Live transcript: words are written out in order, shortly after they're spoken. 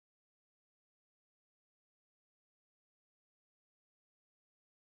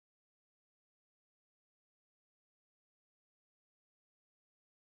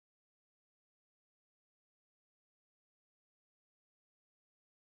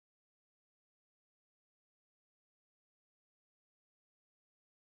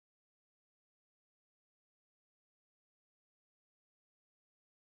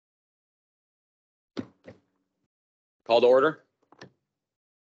Call to order.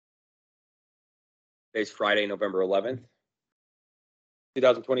 Today's Friday, November 11th,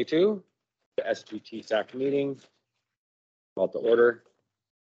 2022. The SGT SAC meeting. Call to order.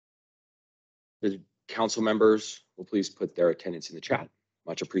 The council members will please put their attendance in the chat.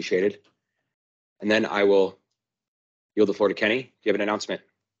 Much appreciated. And then I will yield the floor to Kenny. Do you have an announcement?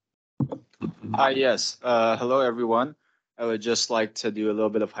 Yes. Hello, everyone. I would just like to do a little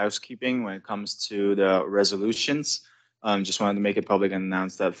bit of housekeeping when it comes to the resolutions. Just wanted to make it public and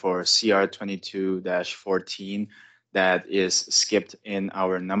announce that for CR 22-14, that is skipped in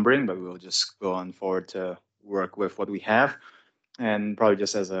our numbering, but we'll just go on forward to work with what we have. And probably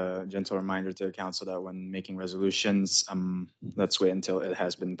just as a gentle reminder to the council that when making resolutions, let's wait until it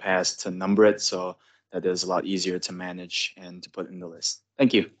has been passed to number it, so that is a lot easier to manage and to put in the list.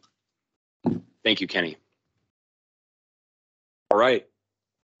 Thank you. Thank you, Kenny. All right,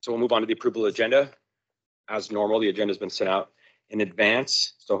 so we'll move on to the approval agenda. As normal, the agenda has been sent out in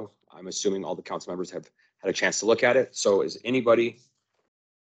advance, so I'm assuming all the council members have had a chance to look at it. So is anybody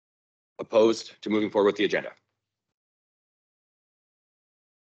opposed to moving forward with the agenda?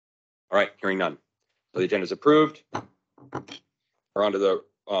 All right, hearing none. So the agenda is approved. We're on to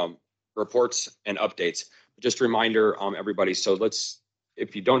the reports and updates. Just a reminder, everybody, so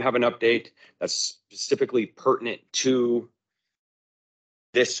if you don't have an update that's specifically pertinent to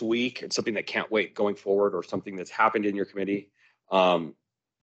this week, it's something that can't wait going forward or something that's happened in your committee. So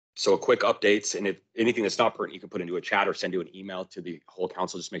a quick updates, and if anything that's not pertinent, you can put into a chat or send to an email to the whole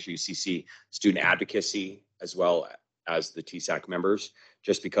council. Just make sure you CC student advocacy as well as the TSAC members,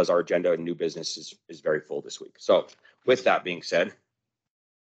 just because our agenda and new business is very full this week. So with that being said,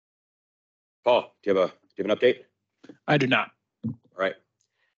 Paul, do you have an update? I do not. All right.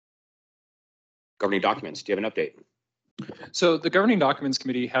 Governing documents, do you have an update? So the Governing Documents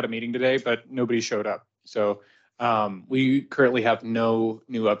Committee had a meeting today, but nobody showed up. So we currently have no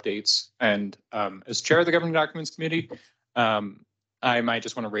new updates. And as chair of the Governing Documents Committee, I might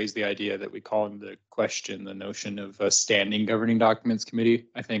just want to raise the idea that we call into question the notion of a standing Governing Documents Committee.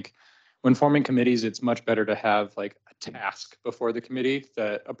 I think when forming committees, it's much better to have like a task before the committee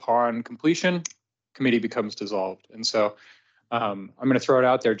that upon completion, committee becomes dissolved. And so I'm going to throw it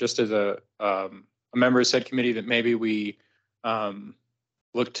out there just as a member of said committee that maybe we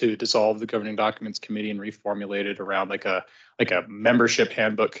look to dissolve the Governing Documents Committee and reformulate it around like a membership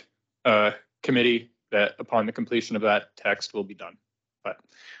handbook committee that upon the completion of that text will be done. But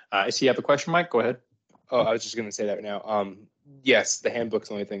I see you have a question, Mike. Go ahead. Oh, I was just going to say that right now. Yes, the handbook's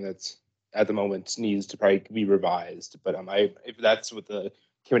the only thing that's at the moment needs to probably be revised. But if that's what the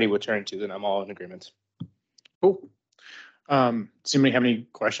committee would turn to, then I'm all in agreement. Cool. Does anybody have any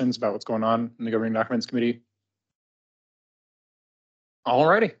questions about what's going on in the Governing Documents Committee? All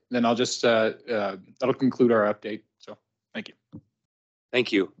righty, then I'll just, that'll conclude our update. So thank you.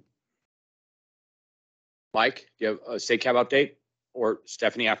 Thank you. Mike, do you have a SACAB update? Or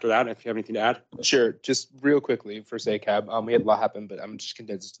Stephanie after that, if you have anything to add? Sure, just real quickly for SACAB, we had a lot happen, but I'm just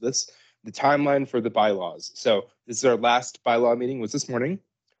condensed to this. The timeline for the bylaws. So this is our last bylaw meeting was this morning.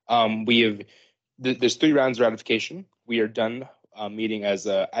 There's 3 rounds of ratification. We are done meeting as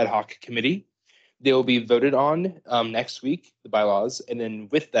an ad hoc committee. They will be voted on next week, the bylaws. And then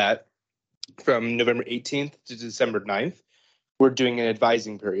with that, from November 18th to December 9th, we're doing an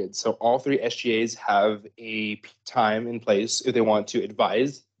advising period. So all 3 SGAs have a time in place if they want to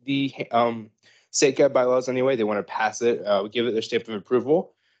advise the SACAB bylaws anyway. They want to pass it, give it their stamp of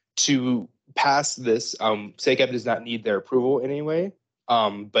approval. To pass this, SACAB does not need their approval anyway.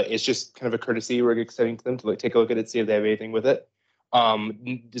 But it's just kind of a courtesy we're extending to them to take a look at it, see if they have anything with it.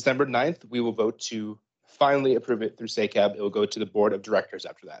 December 9th, we will vote to finally approve it through SACAB. It will go to the board of directors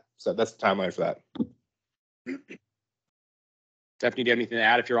after that. So that's the timeline for that. Stephanie, do you have anything to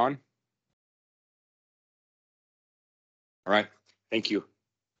add if you're on? All right, thank you.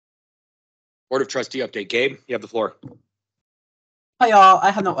 Board of Trustee update. Gabe, you have the floor. Hi, y'all.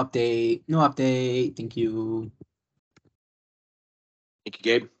 I have no update. No update. Thank you. Thank you,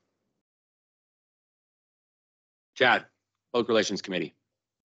 Gabe. Chad, Public Relations Committee.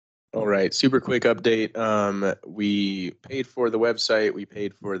 All right, super quick update. We paid for the website, we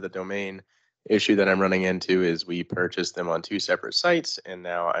paid for the domain. Issue that I'm running into is we purchased them on 2 separate sites, and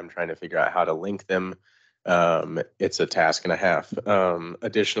now I'm trying to figure out how to link them. It's a task and a half.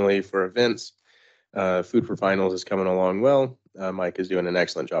 Additionally, for events, Food for Finals is coming along well. Mike is doing an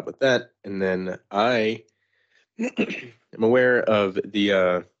excellent job with that. And then I am aware of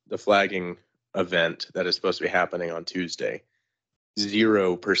the flagging event that is supposed to be happening on Tuesday.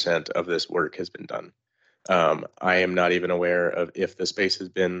 0% of this work has been done. I am not even aware of if the space has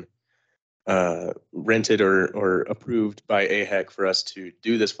been rented or approved by AHEC for us to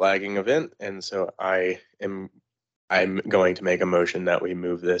do this flagging event. And so I'm going to make a motion that we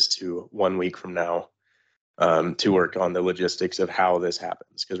move this to 1 week from now to work on the logistics of how this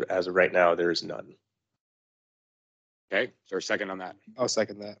happens, because as of right now, there's none. Okay, is there a second on that? I'll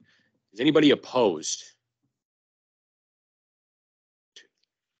second that. Is anybody opposed?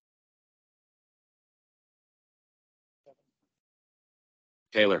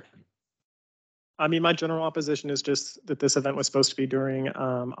 Taylor, I mean, my general opposition is just that this event was supposed to be during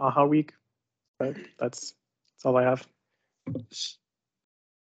AHA week, but that's all I have.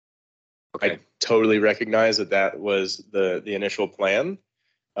 okay, I totally recognize that that was the initial plan.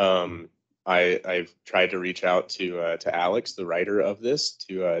 I've tried to reach out to Alex, the writer of this,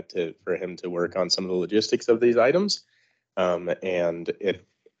 for him to work on some of the logistics of these items, and it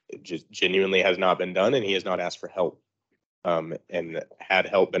just genuinely has not been done, and he has not asked for help. And had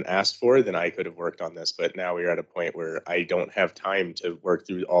help been asked for, then I could have worked on this. But now we're at a point where I don't have time to work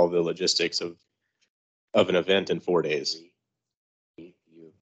through all the logistics of an event in 4 days.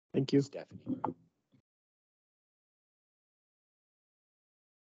 Thank you. Stephanie.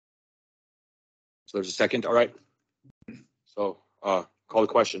 So there's a second, all right. So call the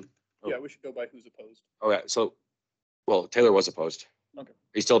question. Yeah, we should go by who's opposed. Okay, so, well, Taylor was opposed. Okay.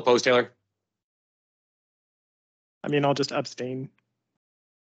 Are you still opposed, Taylor? I mean, I'll just abstain.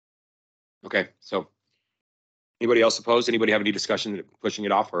 Okay, so anybody else opposed? Anybody have any discussion pushing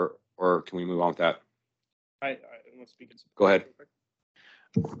it off, or can we move on with that? I want to speak. Go ahead.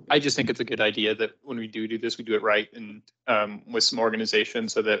 I just think it's a good idea that when we do this, we do it right and with some organization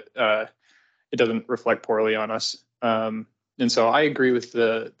so that it doesn't reflect poorly on us. And so I agree with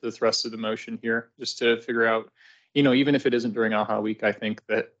the thrust of the motion here, just to figure out, even if it isn't during AHA week, I think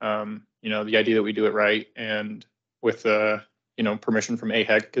that, the idea that we do it right and with, permission from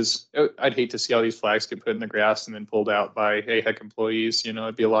AHEC, because I'd hate to see all these flags get put in the grass and then pulled out by AHEC employees.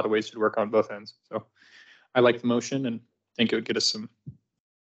 It'd be a lot of ways to work on both ends. So I like the motion and think it would get us some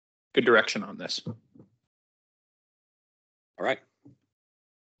good direction on this. All right.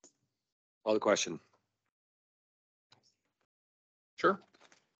 Call the question. Sure.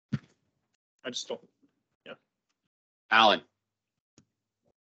 I just don't. Alan,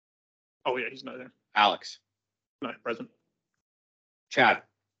 Oh yeah, he's not there. Alex, Not present. Chad,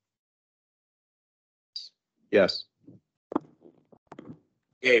 Yes.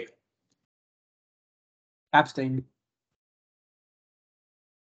 Gabe, Abstain.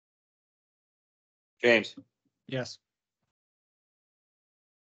 James, Yes.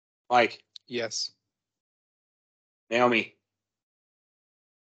 Mike, Yes. Naomi,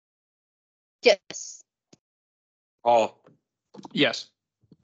 Yes. Paul, Yes.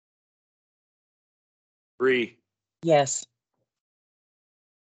 Bree, Yes.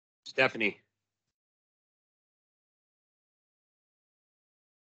 Stephanie,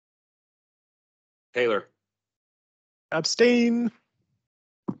 Taylor, Abstain.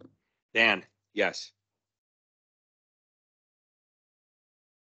 Dan, yes.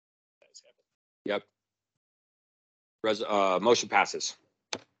 Yep. Motion passes.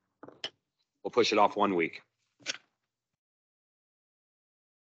 We'll push it off 1 week.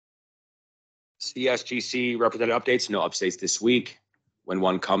 CSGC representative updates, no updates this week. When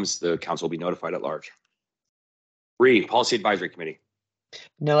one comes, the council will be notified at large. Bree, Policy Advisory Committee.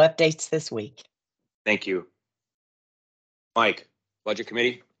 No updates this week. Thank you. Mike, Budget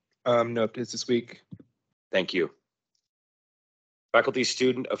Committee. No updates this week. Thank you. Faculty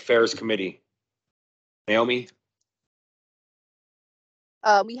Student Affairs Committee. Naomi,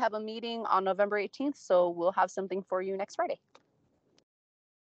 We have a meeting on November 18th, so we'll have something for you next Friday.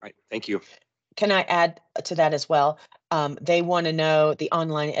 all right, thank you. Can I add to that as well? They want to know the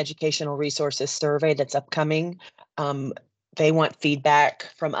online educational resources survey that's upcoming. They want feedback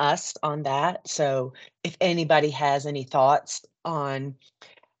from us on that. So if anybody has any thoughts on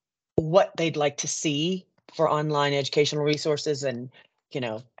what they'd like to see for online educational resources and,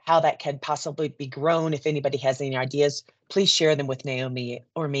 how that can possibly be grown, if anybody has any ideas, please share them with Naomi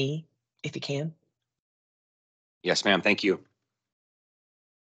or me if you can. Yes, ma'am, thank you.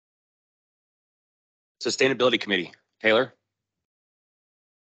 Sustainability Committee. Taylor,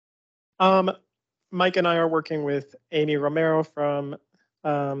 Mike and I are working with Amy Romero from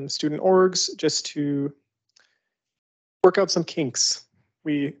Student Orgs just to work out some kinks.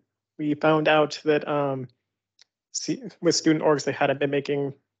 We found out that with Student Orgs, they hadn't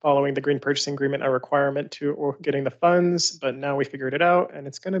been following the Green Purchasing Agreement a requirement or getting the funds, but now we figured it out and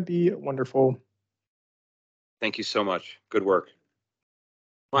it's going to be wonderful. thank you so much. Good work.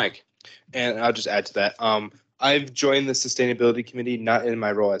 Mike, And I'll just add to that. I've joined the sustainability committee, not in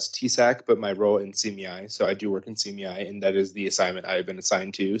my role as TSAC, but my role in CMEI. So I do work in CMEI, and that is the assignment I've been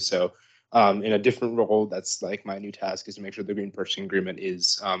assigned to. So in a different role, that's like my new task is to make sure the green purchasing agreement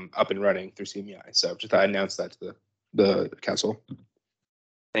is up and running through CMEI. So just I announced that to the council.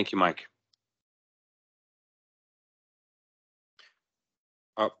 Thank you, Mike.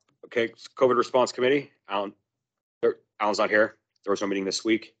 Okay, COVID response committee. Alan's not here. There was no meeting this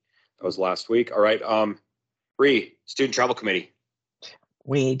week. That was last week. All right. Bree, student travel committee.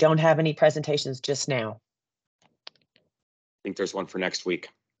 We don't have any presentations just now. I think there's one for next week,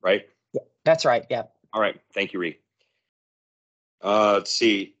 right? Yeah, that's right. Yep. All right. Thank you, Ree. Let's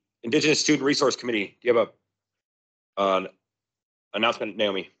see. Indigenous Student Resource Committee. Do you have an announcement,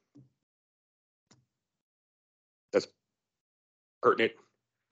 Naomi? That's pertinent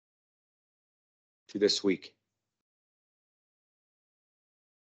to this week.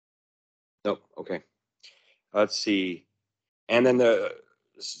 Nope. Okay. Let's see. And then the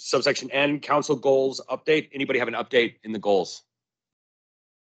subsection N, council goals update. Anybody have an update in the goals?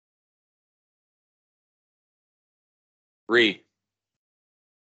 Ree.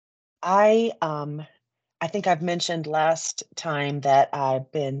 I think I've mentioned last time that I've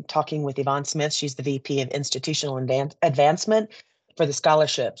been talking with Yvonne Smith. She's the VP of Institutional Advancement for the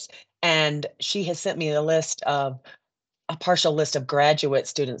scholarships. And she has sent me a partial list of graduate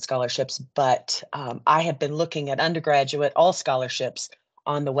student scholarships, but I have been looking at undergraduate all scholarships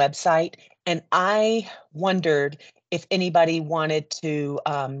on the website. And I wondered if anybody wanted to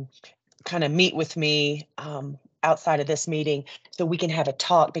kind of meet with me outside of this meeting so we can have a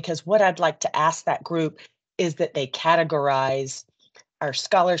talk, because what I'd like to ask that group is that they categorize our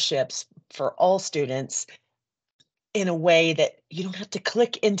scholarships for all students in a way that you don't have to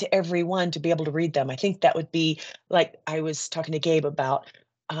click into every one to be able to read them. I think that would be, like I was talking to Gabe about,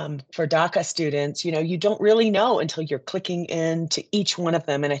 for DACA students, you don't really know until you're clicking into each one of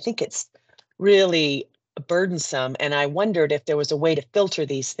them. And I think it's really burdensome. And I wondered if there was a way to filter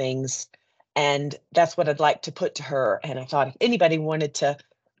these things. And that's what I'd like to put to her. And I thought if anybody wanted to,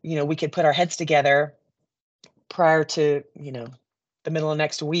 we could put our heads together prior to, the middle of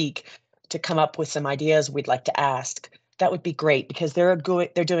next week to come up with some ideas we'd like to ask. That would be great, because they're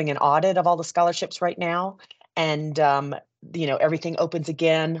doing an audit of all the scholarships right now. And, everything opens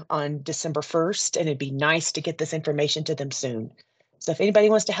again on December 1st, and it'd be nice to get this information to them soon. So if anybody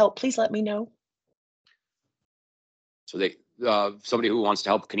wants to help, please let me know. So somebody who wants to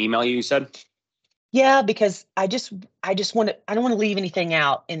help can email you said? Yeah, because I don't want to leave anything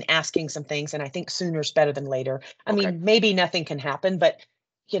out in asking some things. And I think sooner is better than later. I Okay. mean, maybe nothing can happen, but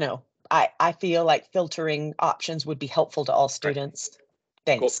I feel like filtering options would be helpful to all students.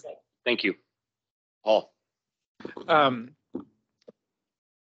 Thanks. Cool. Thank you. Paul. Something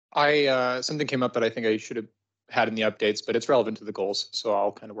came up that I think I should have had in the updates, but it's relevant to the goals, so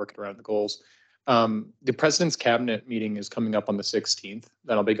I'll kind of work it around the goals. The president's cabinet meeting is coming up on the 16th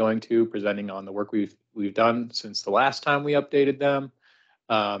that I'll be going to, presenting on the work we've done since the last time we updated them.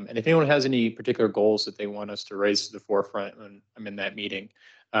 And if anyone has any particular goals that they want us to raise to the forefront when I'm in that meeting,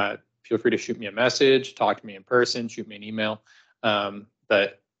 feel free to shoot me a message, talk to me in person, shoot me an email.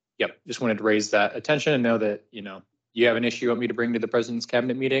 But yep, just wanted to raise that attention and know that, you have an issue you want me to bring to the president's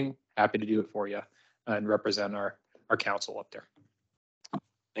cabinet meeting, happy to do it for you and represent our council up there.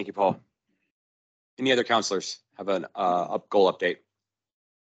 Thank you, Paul. Any other counselors have an goal update?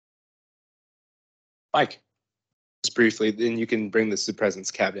 Mike. Just briefly, then you can bring this to the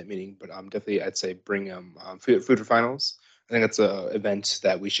president's cabinet meeting, but definitely I'd say bring food for finals. I think that's an event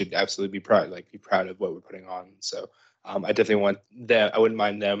that we should absolutely be proud of what we're putting on. So I definitely want that. I wouldn't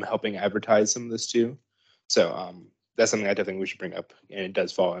mind them helping advertise some of this too. So that's something I definitely we should bring up, and it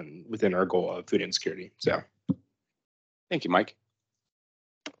does fall within our goal of food insecurity. So thank you, Mike.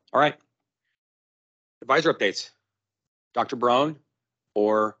 All right. Advisor updates. Dr. Brown,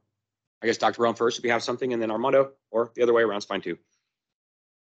 or I guess Dr. Brown first if you have something, and then Armando, or the other way around is fine too.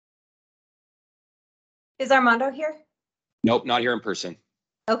 Is Armando here? Nope, not here in person.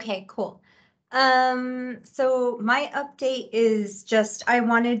 Okay, cool. So my update is just I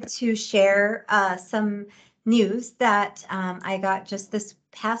wanted to share some news that I got just this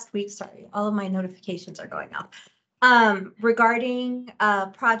past week. Sorry, all of my notifications are going off. Regarding a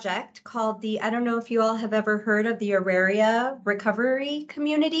project called I don't know if you all have ever heard of the Auraria Recovery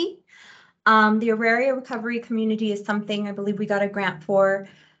Community. The Auraria Recovery Community is something I believe we got a grant for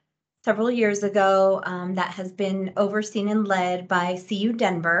several years ago that has been overseen and led by CU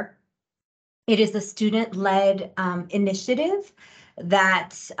Denver. It is a student-led initiative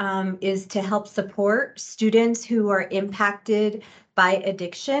that is to help support students who are impacted by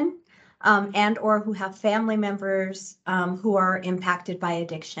addiction. and or who have family members who are impacted by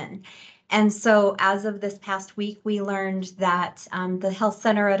addiction. And so as of this past week, we learned that the health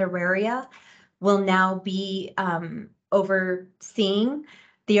center at Auraria will now be overseeing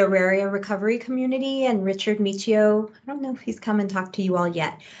the Auraria recovery community, and Richard Michio, I don't know if he's come and talked to you all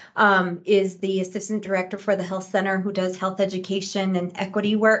yet, is the assistant director for the health center who does health education and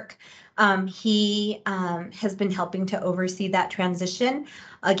equity work. He has been helping to oversee that transition.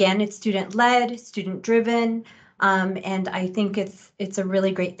 Again, it's student-led, student-driven, and I think it's a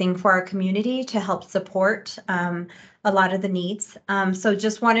really great thing for our community to help support a lot of the needs. So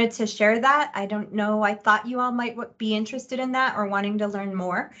just wanted to share that. I don't know, I thought you all might be interested in that or wanting to learn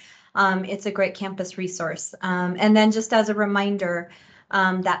more. It's a great campus resource. And then just as a reminder,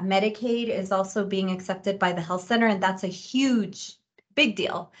 that Medicaid is also being accepted by the health center, and that's a huge, big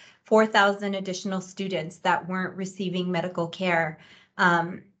deal. 4,000 additional students that weren't receiving medical care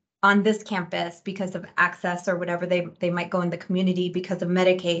on this campus because of access or whatever they might go in the community because of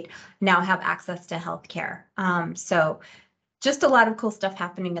Medicaid now have access to health care. So just a lot of cool stuff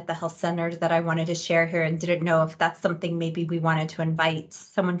happening at the health center that I wanted to share here, and didn't know if that's something maybe we wanted to invite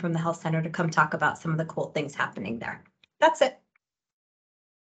someone from the health center to come talk about some of the cool things happening there. That's it.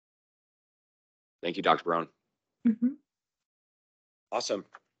 Thank you, Dr. Brown. Mhm. Awesome.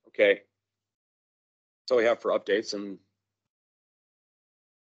 Okay. That's all we have for updates, and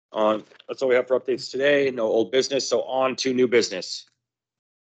that's all we have for updates today. No old business, so on to new business.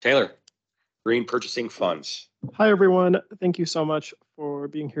 Taylor, green purchasing funds. Hi, everyone. Thank you so much for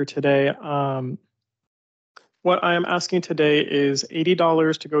being here today. What I am asking today is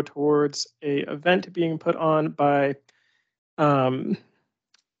 $80 to go towards a event being put on by MSU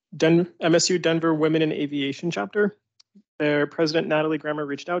Denver Women in Aviation chapter. Their president, Natalie Grammer,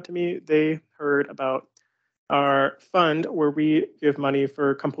 reached out to me. They heard about our fund where we give money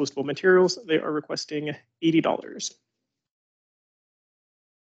for compostable materials. They are requesting $80.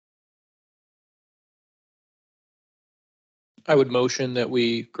 I would motion that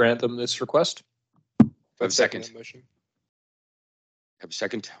we grant them this request. Have a second. that motion. Have a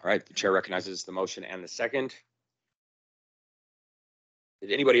second. All right. The chair recognizes the motion and the second.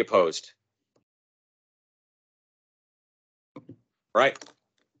 Is anybody opposed? All right.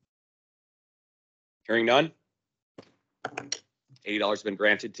 Hearing none. $80 has been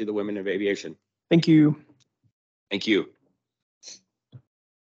granted to the women of aviation. Thank you. Thank you.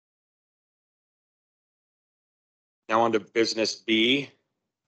 Now on to business B,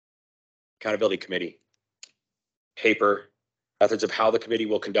 accountability committee. Paper, methods of how the committee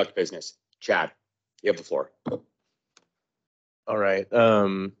will conduct business. Chad, you have the floor. All right.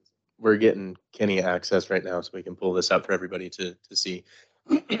 We're getting Kenny access right now, so we can pull this up for everybody to see.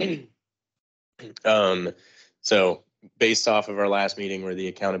 So based off of our last meeting where the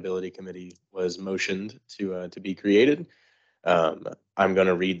accountability committee was motioned to be created, I'm going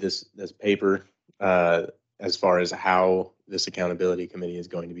to read this paper as far as how this accountability committee is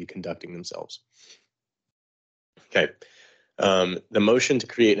going to be conducting themselves. Okay. The motion to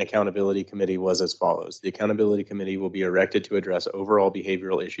create an accountability committee was as follows. The accountability committee will be erected to address overall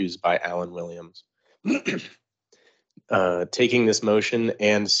behavioral issues by Alan Williams. Taking this motion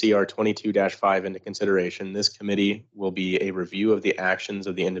and CR 22-5 into consideration, this committee will be a review of the actions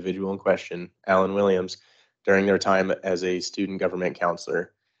of the individual in question, Alan Williams, during their time as a student government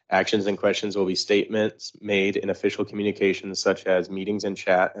counselor. Actions and questions will be statements made in official communications such as meetings and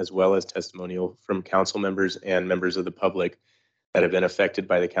chat, as well as testimonial from council members and members of the public that have been affected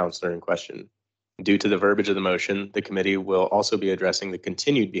by the counselor in question. Due to the verbiage of the motion, the committee will also be addressing the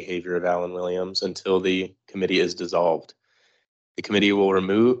continued behavior of Alan Williams until the committee is dissolved. The committee will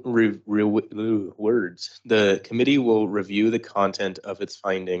The committee will review the content of its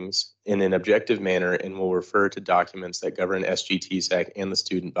findings in an objective manner and will refer to documents that govern SGTSAC and the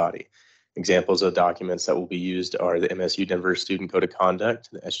student body. Examples of documents that will be used are the MSU Denver Student Code of Conduct,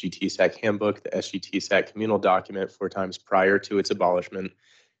 the SGTSAC Handbook, the SGTSAC Communal Document for times prior to its abolishment,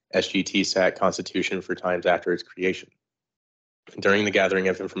 SGTSAC Constitution for times after its creation. During the gathering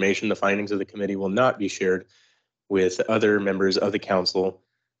of information, the findings of the committee will not be shared with other members of the council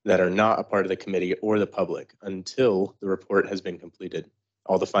that are not a part of the committee or the public until the report has been completed.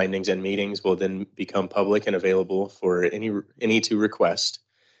 All the findings and meetings will then become public and available for any to request.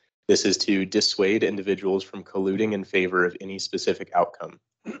 This is to dissuade individuals from colluding in favor of any specific outcome.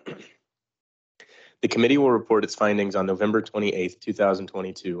 The committee will report its findings on November 28th,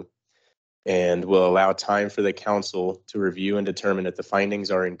 2022, and will allow time for the council to review and determine if the findings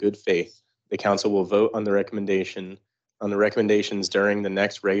are in good faith. The council will vote on the recommendations during the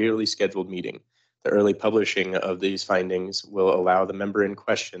next regularly scheduled meeting. The early publishing of these findings will allow the member in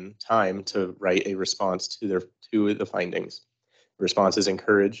question time to write a response to the findings. The response is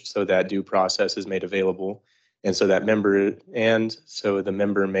encouraged so that due process is made available, and so the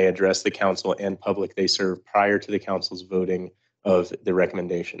member may address the council and public they serve prior to the council's voting of the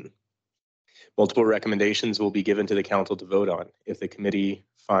recommendation. Multiple recommendations will be given to the council to vote on if the committee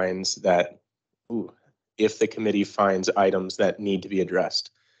finds items that need to be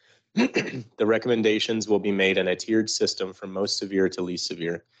addressed. The recommendations will be made in a tiered system from most severe to least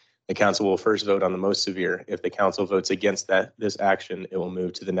severe. The council will first vote on the most severe. If the council votes against this action, it will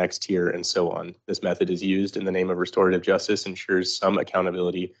move to the next tier and so on. This method is used in the name of restorative justice, ensures some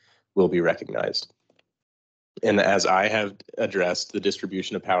accountability will be recognized. And as I have addressed the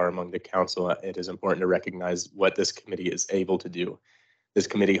distribution of power among the council, it is important to recognize what this committee is able to do. This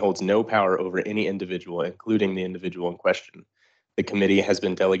committee holds no power over any individual, including the individual in question. The committee has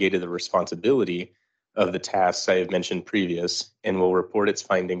been delegated the responsibility of the tasks I have mentioned previous and will report its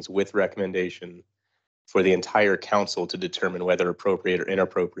findings with recommendation for the entire council to determine whether appropriate or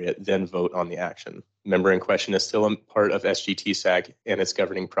inappropriate, then vote on the action. Member in question is still a part of SGTSAC and its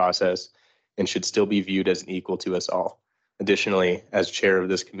governing process and should still be viewed as an equal to us all. Additionally, as chair of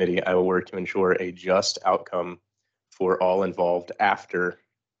this committee, I will work to ensure a just outcome for all involved after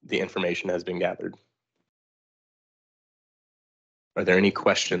the information has been gathered. Are there any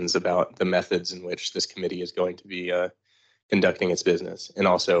questions about the methods in which this committee is going to be conducting its business? And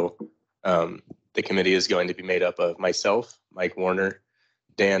also, the committee is going to be made up of myself, Mike Warner,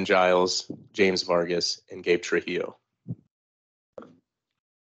 Dan Giles, James Vargas, and Gabe Trujillo.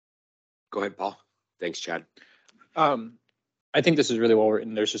 Go ahead, Paul. Thanks, Chad. I think this is really well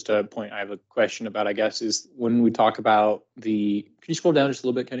written. There's just a point I have a question about, I guess, is when we talk about can you scroll down just a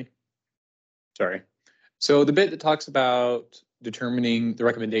little bit, Kenny? Sorry. So the bit that talks about determining the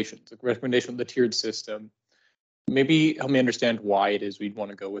recommendations, the recommendation of the tiered system, maybe help me understand why it is we'd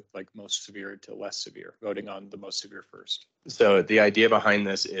want to go with like most severe to less severe, voting on the most severe first. So the idea behind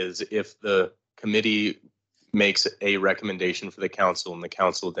this is if the committee makes a recommendation for the council and the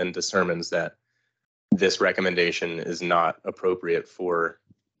council then determines that this recommendation is not appropriate for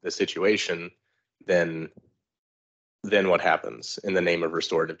the situation, then what happens in the name of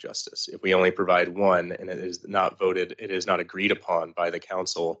restorative justice? If we only provide one and it is not voted, it is not agreed upon by the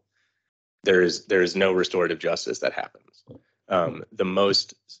council, there is no restorative justice that happens.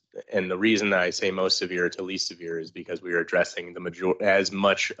 The reason that I say most severe to least severe is because we are addressing as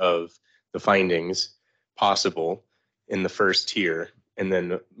much of the findings possible in the first tier and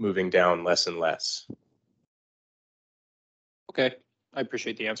then moving down less and less. Okay, I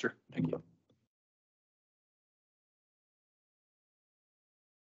appreciate the answer. Thank you.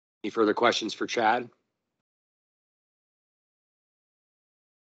 Any further questions for Chad?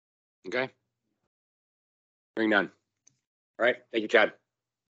 Okay. Hearing none. All right, thank you, Chad.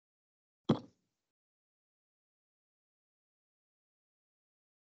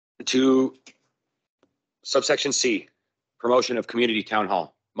 To subsection C, promotion of community town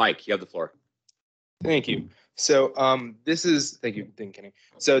hall. Mike, you have the floor. Thank you. So thank you, Kenny.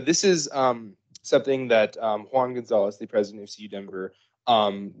 So this is something that Juan Gonzalez, the president of CU Denver,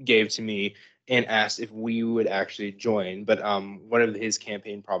 gave to me and asked if we would actually join. But one of his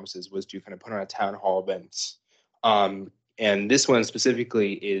campaign promises was to kind of put on a town hall event. And this one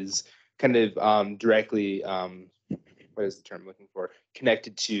specifically is kind of directly, what is the term I'm looking for?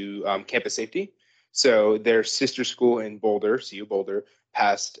 Connected to campus safety. So their sister school in Boulder, CU Boulder,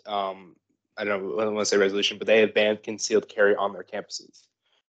 passed, I don't want to say resolution, but they have banned concealed carry on their campuses.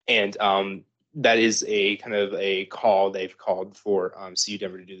 And that is a kind of a call they've called for CU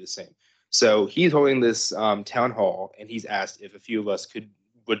Denver to do the same. So he's holding this town hall, and he's asked if a few of us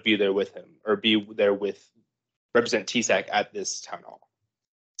would be there with him or be there represent TSAC at this town hall.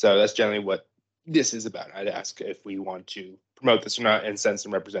 So that's generally what this is about. I'd ask if we want to promote this or not and send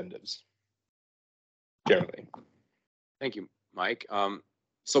some representatives. Generally. Thank you, Mike.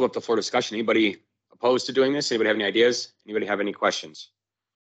 Still up the floor discussion. Anybody opposed to doing this? Anybody have any ideas? Anybody have any questions?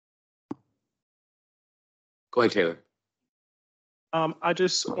 Go ahead, Taylor. I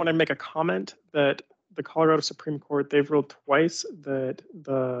just want to make a comment that the Colorado Supreme Court, they've ruled twice that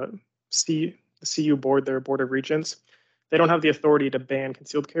the CU board, their Board of Regents, they don't have the authority to ban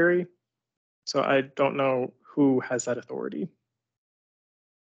concealed carry. So I don't know who has that authority.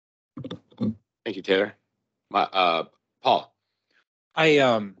 Thank you, Taylor. Paul.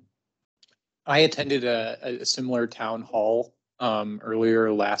 I attended a similar town hall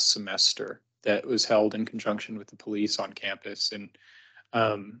earlier last semester that was held in conjunction with the police on campus, and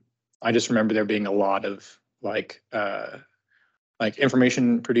I just remember there being a lot of like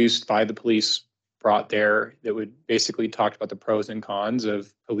information produced by the police brought there that would basically talked about the pros and cons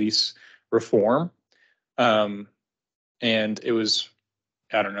of police reform. And it was,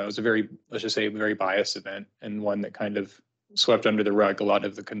 I don't know, it was a very, let's just say, a very biased event, and one that kind of swept under the rug a lot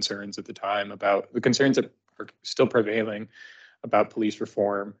of the concerns at the time about the concerns that are still prevailing about police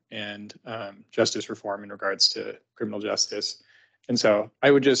reform and justice reform in regards to criminal justice. And so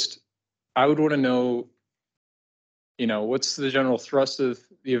I would want to know, you know, what's the general thrust of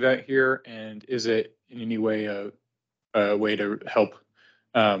the event here, and is it in any way a way to help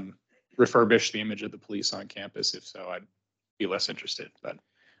refurbish the image of the police on campus? If so, I'd be less interested. But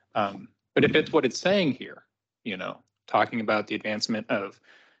if it's what it's saying here, you know, talking about the advancement of,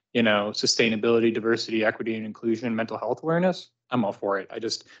 you know, sustainability, diversity, equity, and inclusion, mental health awareness, I'm all for it.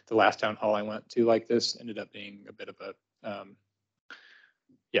 The last town hall I went to like this ended up being a bit of a,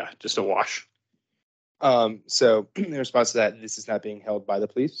 just a wash. So in response to that, this is not being held by the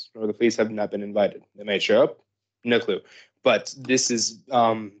police, or the police have not been invited. They might show up, no clue. But this is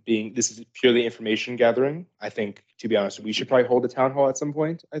purely information gathering. I think, to be honest, we should probably hold a town hall at some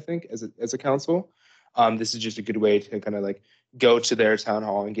point, I think, as a council. This is just a good way to kind of like go to their town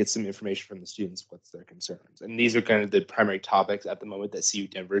hall and get some information from the students, what's their concerns. And these are kind of the primary topics at the moment that CU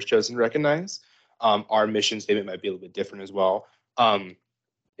Denver has chosen to recognize. Our mission statement might be a little bit different as well.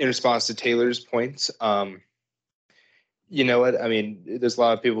 In response to Taylor's points, you know what? I mean, there's a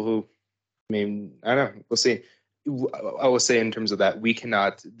lot of people who, I mean, I don't know, we'll see. I will say in terms of that,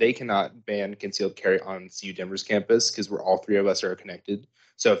 they cannot ban concealed carry on CU Denver's campus because we're all three of us are connected.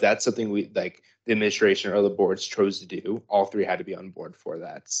 So if that's something we like, the administration or the boards chose to do, all three had to be on board for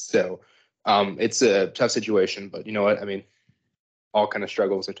that. So it's a tough situation, but you know what? I mean, all kind of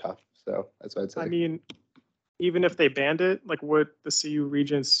struggles are tough. So that's what I'd say. I mean, even if they banned it, like what the CU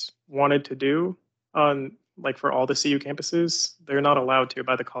regents wanted to do on like for all the CU campuses, they're not allowed to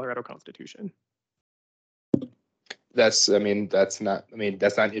by the Colorado Constitution. That's not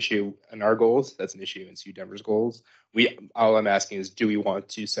an issue in our goals. That's an issue in CU Denver's goals. All I'm asking is, do we want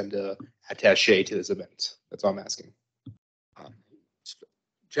to send a attaché to this event? That's all I'm asking.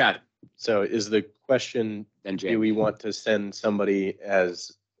 Chad. So is the question, Then do James. we want to send somebody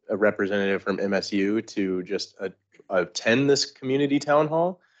as a representative from MSU to just attend this community town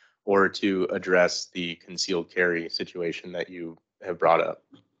hall, or to address the concealed carry situation that you have brought up?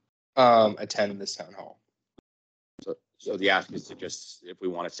 Attend this town hall. So the ask is to just, if we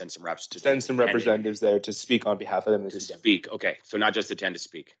want to send some reps to Send some representatives there to speak on behalf of them. to speak. Okay, so not just attend to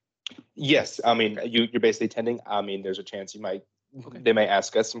speak. Yes, I mean, you're basically attending. I mean, there's a chance they might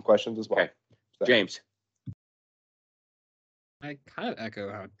ask us some questions as well. Okay. So. James. I kind of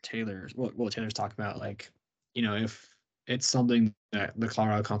echo how Taylor's talking about, like, you know, if it's something that the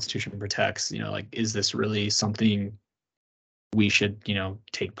Colorado Constitution protects, you know, like, is this really something we should, you know,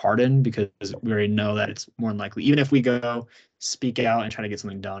 take part in? Because we already know that it's more than likely, even if we go speak out and try to get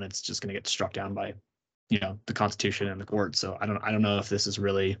something done, it's just going to get struck down by, you know, the Constitution and the court. So I don't know if this is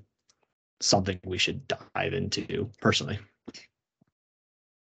really something we should dive into personally.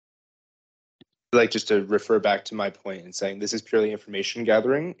 Like, just to refer back to my point in saying this is purely information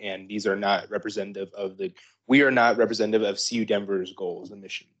gathering, and these are not representative of we are not representative of CU Denver's goals and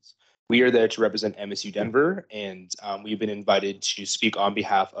missions. We are there to represent MSU Denver, and we've been invited to speak on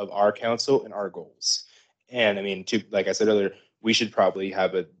behalf of our council and our goals. And I mean, like I said earlier, we should probably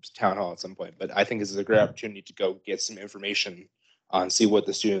have a town hall at some point, but I think this is a great opportunity to go get some information on, see what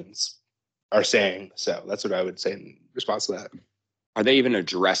the students are saying. So that's what I would say in response to that. Are they even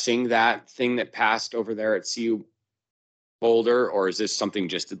addressing that thing that passed over there at CU Boulder, or is this something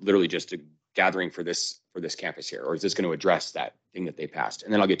literally just a gathering for this campus here, or is this going to address that thing that they passed?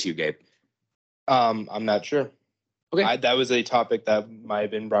 And then I'll get to you, Gabe. I'm not sure. Okay. That was a topic that might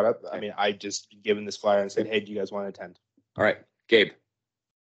have been brought up. I mean, I just given this flyer and said, hey, do you guys want to attend? All right, Gabe.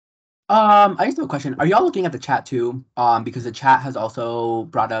 I just have a question. Are y'all looking at the chat too? Because the chat has also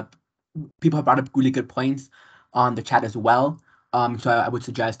people have brought up really good points on the chat as well. So I would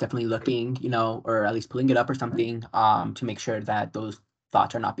suggest definitely looking, you know, or at least pulling it up or something, to make sure that those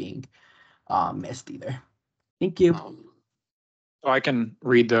thoughts are not being missed either. Thank you. So I can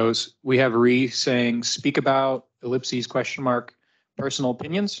read those. We have Ree saying, speak about ellipses, ? Personal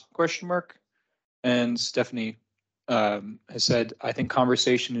opinions, ? And Stephanie has said, I think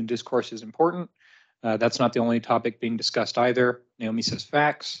conversation and discourse is important. That's not the only topic being discussed either. Naomi says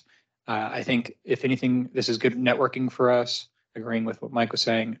facts. I think if anything, this is good networking for us, agreeing with what Mike was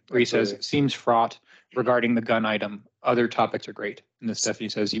saying. Ree says, it seems fraught regarding the gun item. Other topics are great. And then Stephanie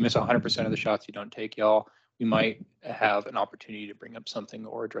says, you miss 100% of the shots you don't take, y'all. We might have an opportunity to bring up something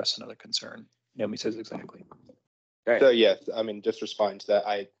or address another concern. Naomi says exactly. Okay. So yes, I mean, just responding to that,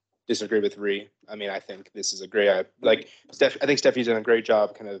 I disagree with Ree. I mean, I think this is a great, I think Stephanie's done a great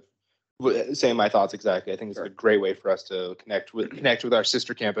job kind of saying my thoughts exactly. I think it's a great way for us to connect with our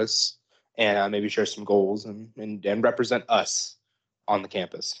sister campus and maybe share some goals and represent us on the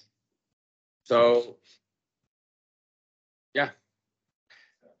campus. So, yeah.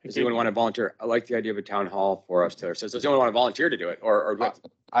 Does anyone want to volunteer? I like the idea of a town hall for us, Taylor says. Does anyone want to volunteer to do it? Or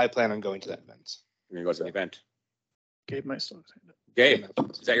I plan on going to that event. You're going to go to the event. Gabe might still have his hand up. Gabe,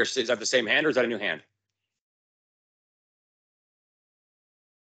 is that the same hand or is that a new hand?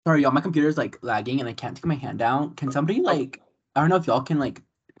 Sorry, y'all, my computer's like lagging and I can't take my hand down. Can somebody like, I don't know if y'all can like,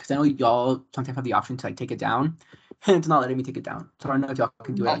 because I know y'all sometimes have the option to like take it down and it's not letting me take it down. So I don't know if y'all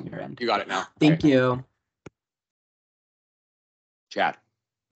can do it on your end. You got it now. Thank you. Chad.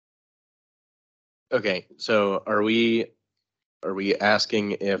 Okay, so are we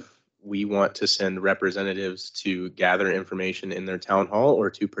asking if we want to send representatives to gather information in their town hall or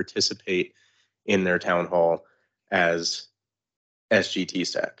to participate in their town hall as SGT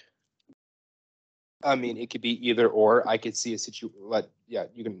stack? I mean, it could be either or. I could see a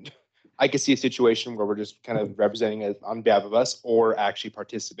I could see a situation where we're just kind of representing it on behalf of us or actually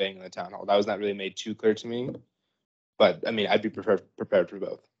participating in the town hall. That was not really made too clear to me, but I mean, I'd be prepared for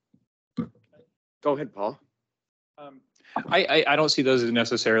both. Go ahead, Paul. I don't see those as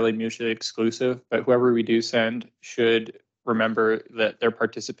necessarily mutually exclusive, but whoever we do send should remember that their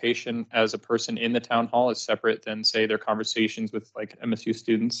participation as a person in the town hall is separate than, say, their conversations with like MSU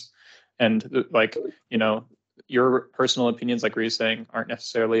students. And like, you know, your personal opinions, like Ree's saying, aren't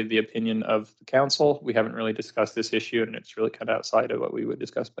necessarily the opinion of the council. We haven't really discussed this issue and it's really kind of outside of what we would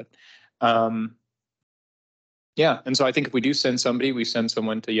discuss, but yeah, and so I think if we do send somebody, we send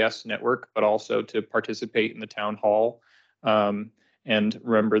someone to, yes, network, but also to participate in the town hall. And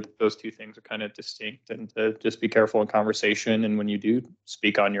remember that those two things are kind of distinct and to just be careful in conversation. And when you do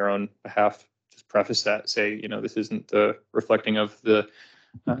speak on your own behalf, just preface that, say, you know, this isn't the reflecting of the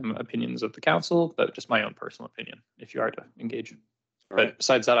opinions of the council, but just my own personal opinion, if you are to engage. But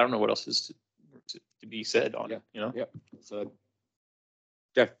besides that, I don't know what else is to be said on it, you know? Yep. So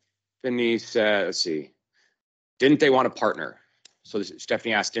Stephanie said, let's see. Didn't they want to partner? So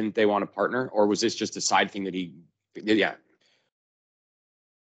Stephanie asked, didn't they want to partner? Or was this just a side thing that yeah.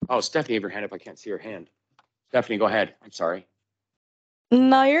 Oh, Stephanie, have your hand up. I can't see her hand. Stephanie, go ahead. I'm sorry.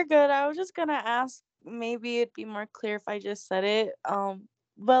 No, you're good. I was just gonna ask, maybe it'd be more clear if I just said it.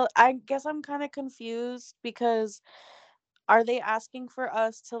 Well, I guess I'm kind of confused because are they asking for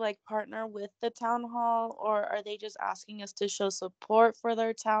us to like partner with the town hall, or are they just asking us to show support for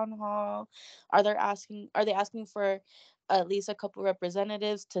their town hall? Are they asking for at least a couple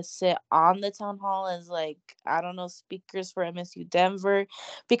representatives to sit on the town hall as like, I don't know, speakers for MSU Denver?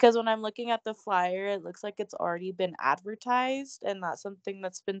 Because when I'm looking at the flyer, it looks like it's already been advertised and not something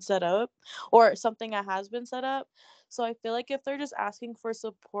that's been set up or something that has been set up. So I feel like if they're just asking for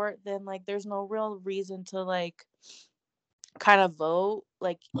support, then like there's no real reason to like kind of vote.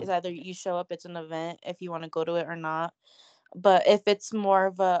 Like it's either you show up, it's an event if you want to go to it or not. But if it's more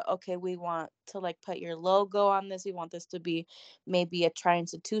of a, okay, we want to like put your logo on this, we want this to be maybe a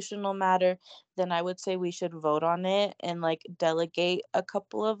tri-institutional matter, then I would say we should vote on it and like delegate a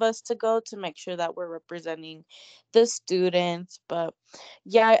couple of us to go to make sure that we're representing the students. But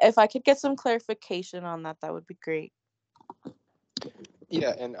yeah, if I could get some clarification on that, that would be great.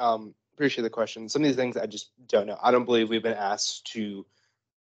 Yeah, and appreciate the question. Some of these things I just don't know. I don't believe we've been asked to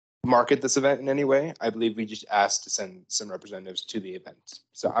market this event in any way. I believe we just asked to send some representatives to the event.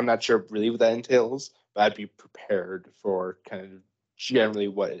 So I'm not sure really what that entails, but I'd be prepared for kind of generally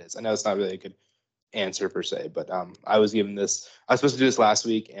what it is. I know it's not really a good answer per se, but I was supposed to do this last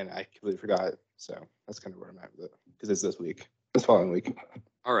week and I completely forgot. So that's kind of where I'm at with it because it's this following week.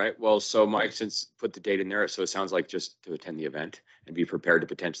 All right. Well, so Mike, since put the date in there, so it sounds like just to attend the event and be prepared to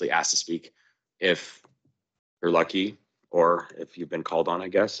potentially ask to speak if you're lucky or if you've been called on, I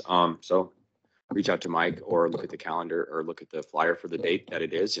guess. So reach out to Mike or look at the calendar or look at the flyer for the date that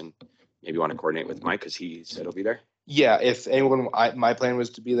it is and maybe want to coordinate with Mike because he said he'll be there. Yeah, if anyone, my plan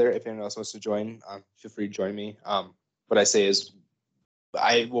was to be there. If anyone else wants to join, feel free to join me. What I say is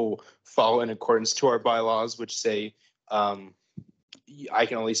I will follow in accordance to our bylaws, which say I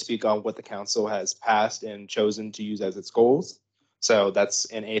can only speak on what the council has passed and chosen to use as its goals. So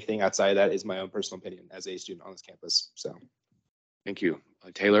and anything outside of that is my own personal opinion as a student on this campus. So thank you.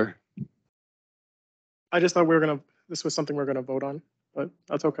 Taylor? I just thought this was something we were gonna vote on, but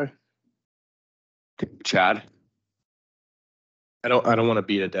that's okay. Chad? I don't want to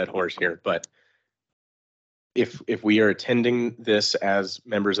beat a dead horse here, but if we are attending this as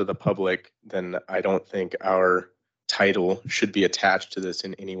members of the public, then I don't think our title should be attached to this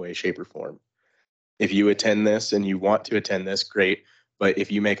in any way, shape, or form. If you attend this and you want to attend this, great. But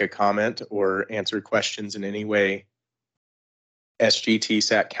if you make a comment or answer questions in any way,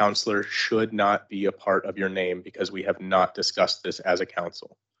 SGTSAT counselor should not be a part of your name because we have not discussed this as a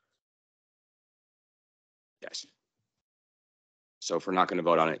council. Yes. So if we're not going to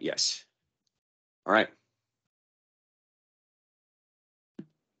vote on it, yes. All right.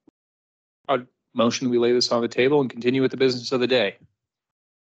 I'd motion we lay this on the table and continue with the business of the day.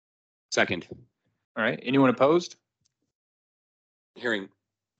 Second. All right. Anyone opposed? Hearing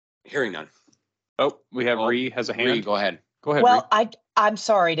none. Oh, we have Oh, Ree has a hand. Ree, go ahead. Go ahead, Well, Ree. I'm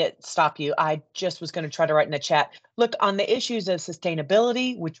sorry to stop you. I just was going to try to write in the chat. Look, on the issues of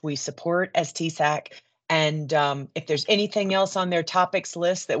sustainability, which we support as TSAC, and if there's anything else on their topics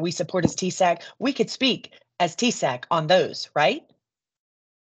list that we support as TSAC, we could speak as TSAC on those, right?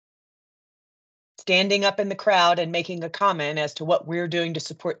 Standing up in the crowd and making a comment as to what we're doing to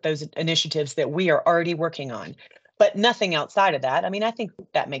support those initiatives that we are already working on, but nothing outside of that. I mean, I think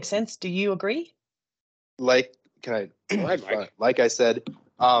that makes sense. Do you agree? Like, can I? Go ahead, Mike. Like I said,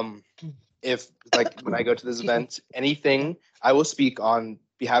 if like when I go to this event, anything I will speak on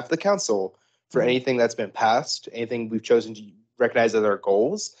behalf of the council for anything that's been passed, anything we've chosen to recognize as our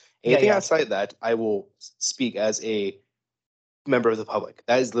goals. Anything yeah. outside that, I will speak as a member of the public.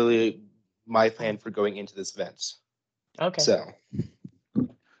 That is literally my plan for going into this event. Okay.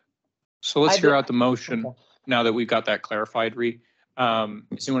 So let's I hear did- out the motion okay. now that we've got that clarified, Ree.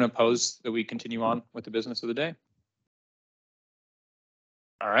 Is anyone opposed that we continue on with the business of the day?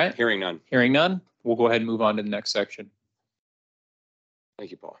 All right. Hearing none. Hearing none, we'll go ahead and move on to the next section. Thank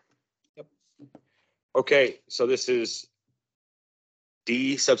you, Paul. Yep. Okay, so this is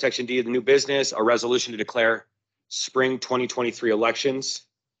D, subsection D of the new business, a resolution to declare spring 2023 elections.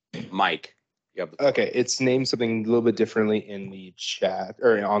 Mike. Yep. Okay, it's named something a little bit differently in the chat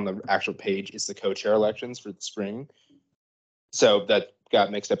or on the actual page. It's the co-chair elections for the spring. So that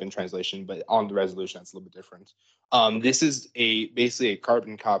got mixed up in translation, but on the resolution, that's a little bit different. This is basically a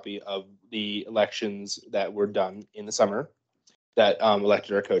carbon copy of the elections that were done in the summer that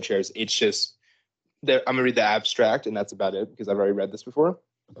elected our co-chairs. It's just I'm gonna read the abstract and that's about it because I've already read this before.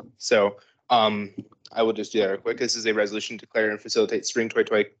 So I will just do that real quick. This is a resolution to declare and facilitate spring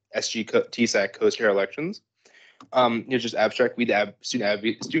 2020 SG TSAC co-chair elections. It's just abstract. We, the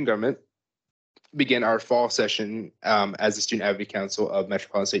student government, begin our fall session as the Student Advocacy Council of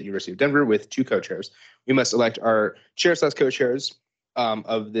Metropolitan State University of Denver with 2 co-chairs. We must elect our chair/co-chairs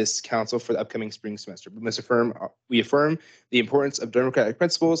of this council for the upcoming spring semester. We affirm the importance of democratic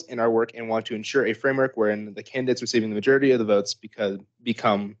principles in our work and want to ensure a framework wherein the candidates receiving the majority of the votes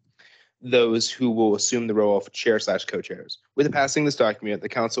become those who will assume the role of chair/co-chairs. With passing this document, the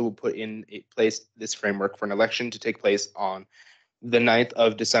council will put in place this framework for an election to take place on the 9th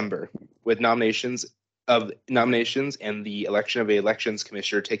of December, with nominations and the election of a elections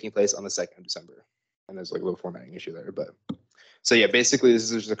commissioner taking place on the 2nd of December. And there's like a little formatting issue there, but so yeah, basically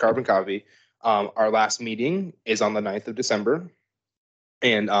this is just a carbon copy. Our last meeting is on the 9th of December,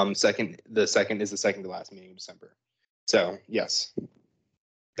 and the second is the second to last meeting of December. So yes,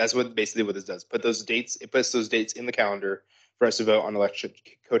 that's basically what this does. It puts those dates in the calendar for us to vote on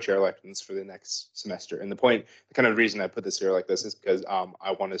co-chair elections for the next semester. And the kind of reason I put this here like this is because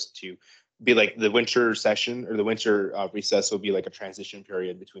I want us to be like the winter session or the winter recess will be like a transition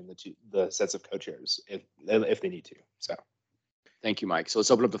period between the sets of co-chairs if they need to. So. Thank you, Mike. So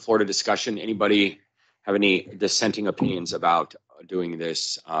let's open up the floor to discussion. Anybody have any dissenting opinions about doing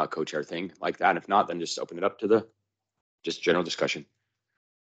this co-chair thing like that? If not, then just open it up to the just general discussion.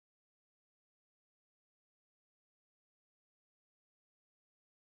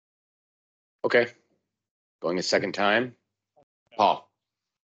 Okay, going a second time. Paul.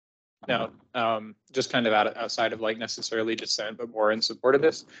 No, just kind of outside of like necessarily dissent, but more in support of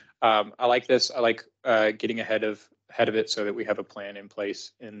this. I like this. I like getting ahead of it so that we have a plan in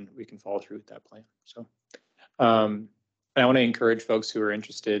place and we can follow through with that plan. So, and I want to encourage folks who are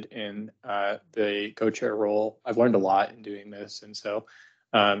interested in the co-chair role. I've learned a lot in doing this, and so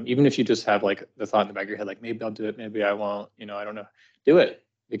even if you just have like the thought in the back of your head, like maybe I'll do it, maybe I won't. I don't know. Do it.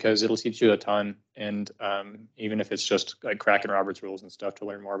 Because it'll teach you a ton. And even if it's just like cracking Robert's rules and stuff to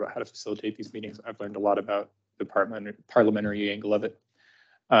learn more about how to facilitate these meetings, I've learned a lot about the parliamentary angle of it.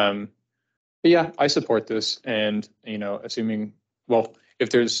 But yeah, I support this. And, assuming, well, if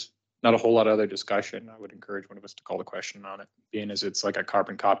there's not a whole lot of other discussion, I would encourage one of us to call the question on it, being as it's like a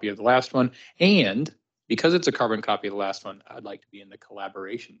carbon copy of the last one. And because it's a carbon copy of the last one, I'd like to be in the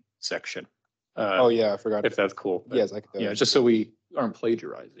collaboration section. Oh yeah, I forgot. If that's cool. But, yes, I could. Just so we aren't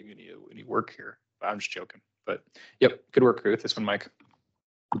plagiarizing any work here. I'm just joking. But yep, good work with this one, Mike.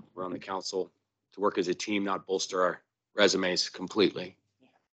 We're on the council to work as a team, not bolster our resumes completely.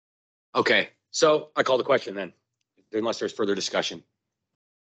 Okay, so I call the question then, unless there's further discussion.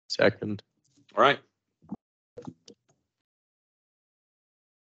 Second. All right.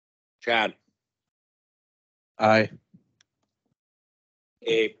 Chad. Aye.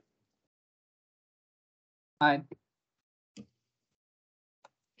 Abe. Aye.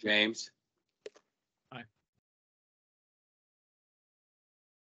 James. Aye.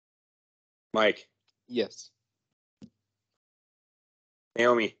 Mike. Yes.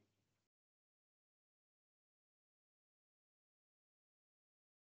 Naomi.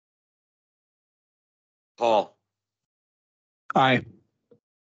 Paul. Aye.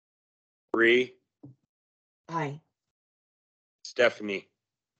 Bree. Aye. Stephanie.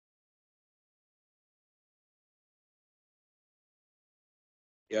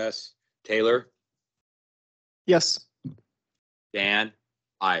 Yes. Taylor. Yes. Dan.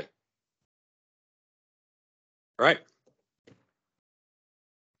 Aye. All right.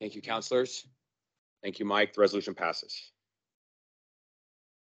 Thank you, counselors. Thank you, Mike. The resolution passes.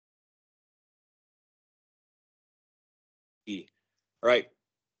 E. All right.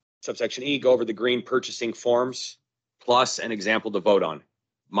 Subsection E, go over the green purchasing forms plus an example to vote on.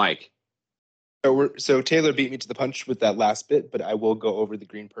 Mike. So Taylor beat me to the punch with that last bit, but I will go over the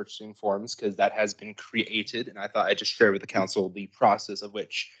green purchasing forms because that has been created, and I thought I'd just share with the council the process of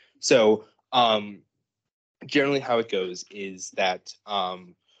which. So generally how it goes is that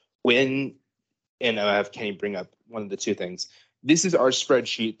when, and I have Kenny bring up one of the two things. This is our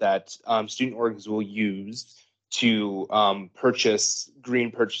spreadsheet that student orgs will use to purchase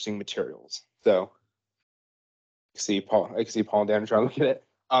green purchasing materials. So I can see Paul and Dan trying to look at it.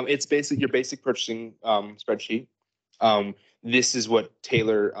 It's basically your basic purchasing spreadsheet. This is what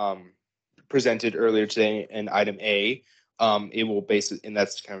Taylor presented earlier today in item A. It will base it, and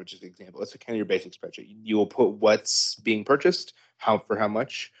that's kind of just an example. It's kind of your basic spreadsheet. You will put what's being purchased, how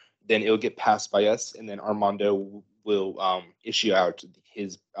much, then it'll get passed by us, and then Armando will issue out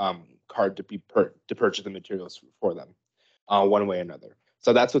his card to purchase the materials for them, one way or another.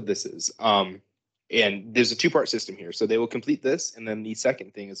 So that's what this is. And there's a two-part system here. So they will complete this, and then the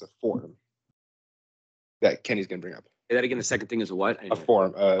second thing is a form that Kenny's going to bring up. Say that again. The second thing is a what? A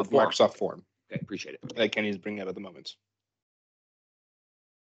form, a form. Microsoft form Okay, appreciate it. that Kenny's bringing up at the moment.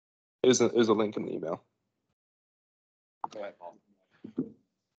 There's a link in the email. Go ahead, Paul.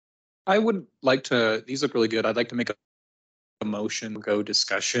 I would like to, these look really good. I'd like to make a motion, go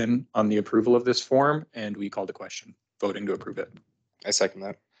discussion on the approval of this form, and we call the question, voting to approve it. I second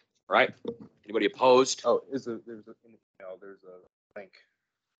that. All right. Anybody opposed? Oh, in the email, there's a link.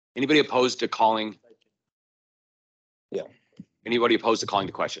 Anybody opposed to calling? Yeah. Anybody opposed to calling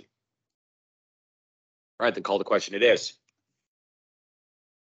the question? All right, then call the question it is.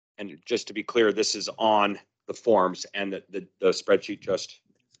 And just to be clear, this is on the forms and the spreadsheet just.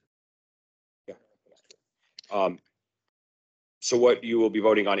 Yeah. So what you will be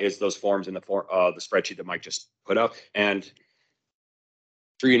voting on is those forms in the spreadsheet that Mike just put up, and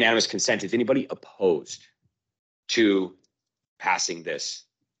through unanimous consent, is anybody opposed to passing this?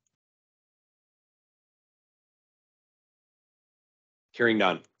 Hearing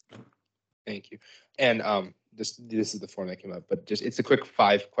none. Thank you. And this is the form that came up, but just it's a quick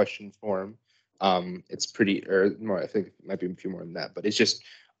 5-question form. It's pretty, or more, I think it might be a few more than that, but it's just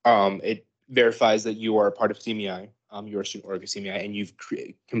it verifies that you are a part of CMEI, you are a student org of CMEI, and you've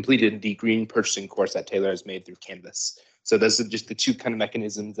completed the green purchasing course that Taylor has made through Canvas. So those are just the two kind of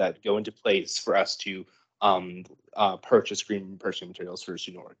mechanisms that go into place for us to purchase green purchasing materials for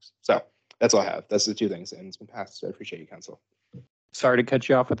student orgs. So that's all I have. That's the two things, and it's been passed. So I appreciate you, Council. Sorry to cut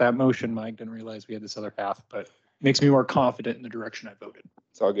you off with that motion, Mike. Didn't realize we had this other path, but makes me more confident in the direction I voted.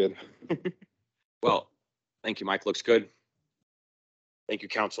 It's all good. Well, thank you, Mike. Looks good. Thank you,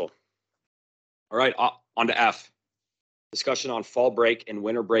 Council. All right, on to F. Discussion on fall break and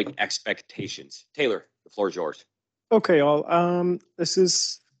winter break expectations. Taylor, the floor is yours. Okay, all. This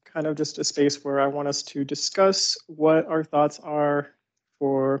is kind of just a space where I want us to discuss what our thoughts are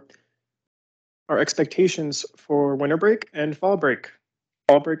for our expectations for winter break and fall break.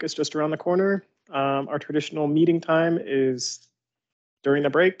 Fall break is just around the corner. Our traditional meeting time is during the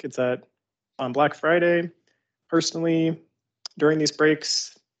break. It's on Black Friday. Personally, during these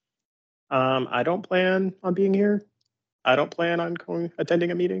breaks, I don't plan on being here. I don't plan on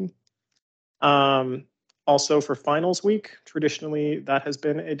attending a meeting. Also for finals week, traditionally that has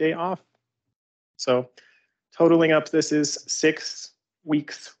been a day off. So totaling up, this is 6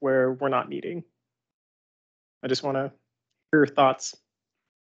 weeks where we're not meeting. I just want to hear your thoughts.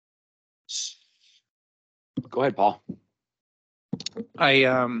 Go ahead, Paul.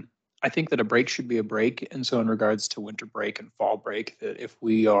 I think that a break should be a break. And so in regards to winter break and fall break, that if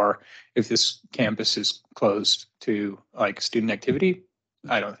this campus is closed to like student activity,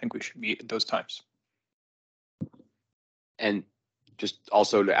 I don't think we should meet at those times. And just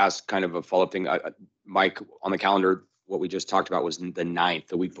also to ask kind of a follow-up thing, Mike, on the calendar, what we just talked about was the 9th,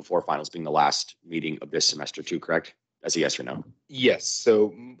 the week before finals being the last meeting of this semester too, correct? That's a yes or no? Yes.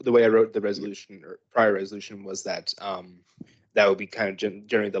 So the way I wrote the resolution or prior resolution was that that would be kind of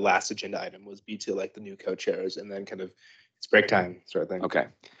generally the last agenda item was be to like the new co-chairs and then kind of it's break time sort of thing. Okay.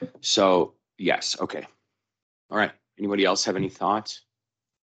 So yes. Okay. All right. Anybody else have any thoughts?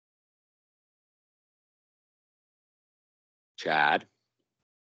 Chad?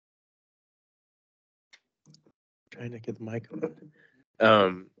 Trying to get the mic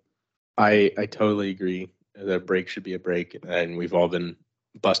on. I totally agree that a break should be a break, and we've all been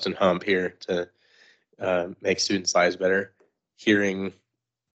busting hump here to make students' lives better. Hearing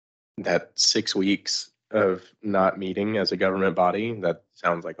that 6 weeks of not meeting as a government body, that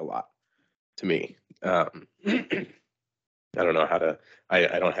sounds like a lot to me. I don't know how to,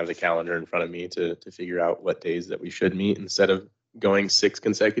 I don't have the calendar in front of me to figure out what days that we should meet instead of going 6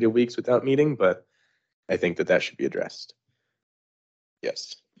 consecutive weeks without meeting, but I think that that should be addressed.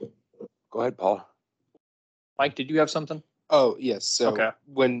 Yes. Go ahead, Paul. Mike, did you have something? Oh, yes. So Okay.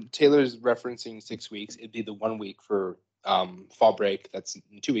 when Taylor's referencing 6 weeks, it'd be the 1 week for fall break. That's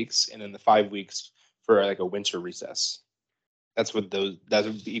in 2 weeks. And then the 5 weeks for like a winter recess. That's what that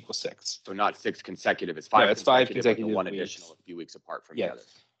would be equal 6. So not 6 consecutive, it's 5 No, it's 5 with the consecutive one weeks. additional, a few weeks apart from Yeah. the other.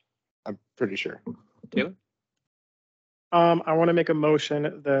 I'm pretty sure. Taylor? I want to make a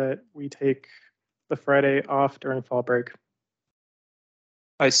motion that we take the Friday off during fall break.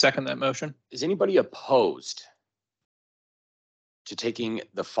 I second that motion. Is anybody opposed to taking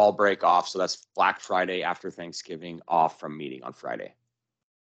the fall break off? So that's Black Friday after Thanksgiving off from meeting on Friday.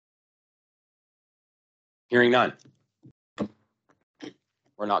 Hearing none.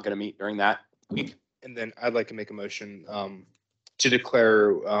 We're not going to meet during that week. And then I'd like to make a motion to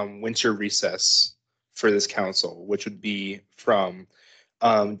declare winter recess for this council, which would be from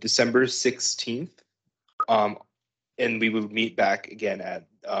December 16th. And we would meet back again at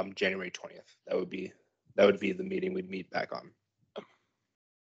January 20th. That would be the meeting we'd meet back on.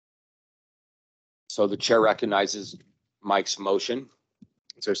 So the chair recognizes Mike's motion.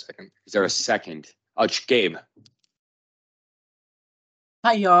 Is there a second? Is there a second? Gabe.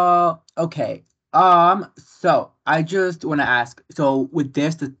 Hi y'all. Okay. So I just want to ask, so with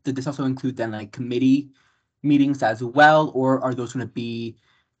this, did this also include then like committee meetings as well, or are those going to be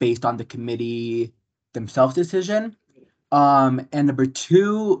based on the committee themselves decision? And number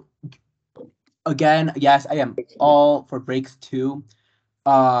 2, again, yes, I am all for breaks too.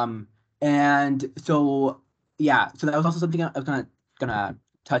 And so yeah, so that was also something I was gonna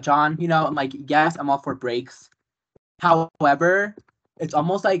touch on. You know, I'm like, yes, I'm all for breaks. However, it's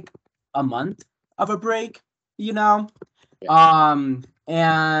almost like a month of a break, you know?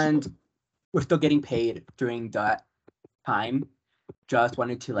 And we're still getting paid during that time. Just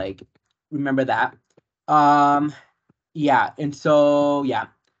wanted to like remember that. Yeah, and so yeah,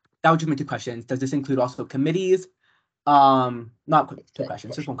 that would just make 2 questions. Does this include also committees? Not 2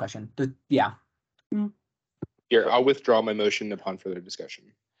 questions, just 1 question. Yeah. Here, I'll withdraw my motion upon further discussion,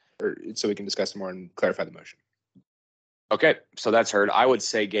 or so we can discuss more and clarify the motion. Okay, so that's heard. I would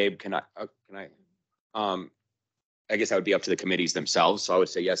say, Gabe, I guess that would be up to the committees themselves. So I would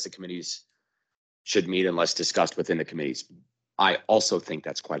say, yes, the committees should meet unless discussed within the committees. I also think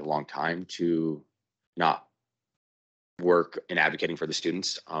that's quite a long time to not work in advocating for the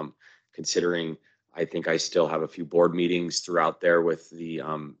students, considering I think I still have a few board meetings throughout there with the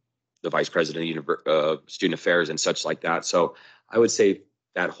vice president of student affairs and such like that. So I would say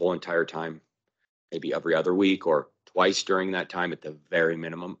that whole entire time, maybe every other week or twice during that time at the very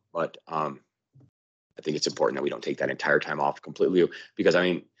minimum. But I think it's important that we don't take that entire time off completely, because I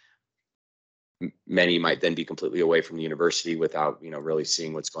mean, many might then be completely away from the university without, really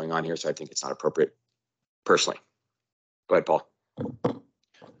seeing what's going on here. So I think it's not appropriate personally. Go ahead, Paul.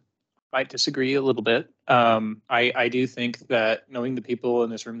 I disagree a little bit. I do think that knowing the people in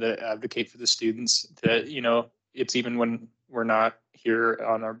this room that advocate for the students, that, it's even when we're not here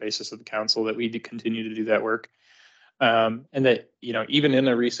on our basis of the council, that we continue to do that work. And that, even in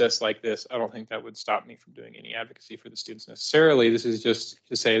a recess like this, I don't think that would stop me from doing any advocacy for the students necessarily. This is just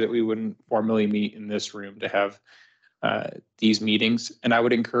to say that we wouldn't formally meet in this room to have these meetings. And I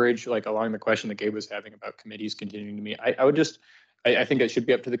would encourage, like along the question that Gabe was having about committees continuing to meet, I think it should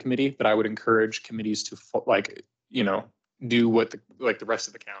be up to the committee, but I would encourage committees to do what the rest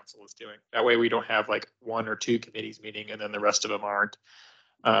of the council is doing. That way we don't have like one or two committees meeting and then the rest of them aren't.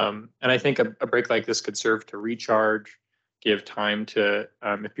 And I think a break like this could serve to recharge, give time to,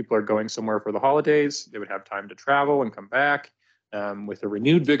 if people are going somewhere for the holidays, they would have time to travel and come back with a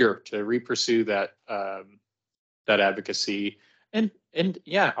renewed vigor to re-pursue that advocacy. And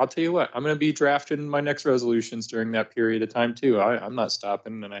yeah, I'll tell you what, I'm going to be drafting my next resolutions during that period of time too. I'm not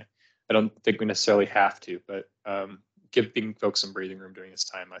stopping, and I don't think we necessarily have to, but giving folks some breathing room during this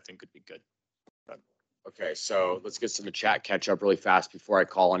time, I think would be good. Okay, so let's get some chat catch up really fast before I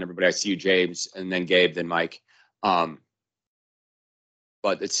call on everybody. I see you, James, and then Gabe, then Mike. But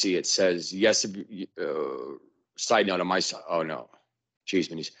let's see, it says, yes, side note on my side. Oh no, geez,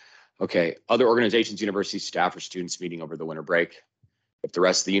 minis. Okay, other organizations, universities, staff, or students meeting over the winter break. If the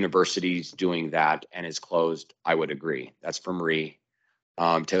rest of the university is doing that and is closed, I would agree. That's from Marie.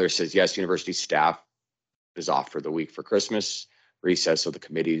 Taylor says, yes, university staff is off for the week for Christmas. Recess, so the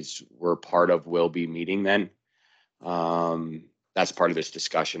committees we're part of will be meeting then. That's part of this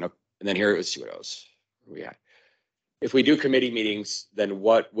discussion. And then here, let's see what else we had. If we do committee meetings, then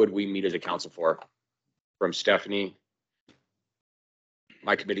what would we meet as a council for? From Stephanie.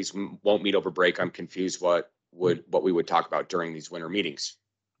 My committees won't meet over break. I'm confused what we would talk about during these winter meetings.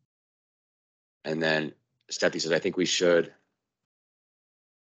 And then Stephanie says, I think we should.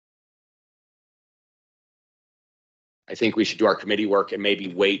 I think we should do our committee work and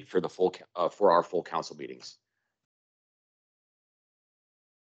maybe wait for the full for our full council meetings.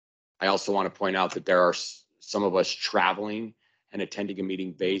 I also want to point out that there are some of us traveling and attending a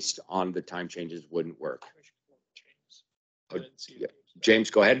meeting based on the time changes wouldn't work. Yeah. James,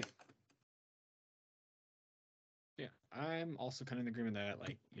 go ahead. Yeah, I'm also kind of in agreement that,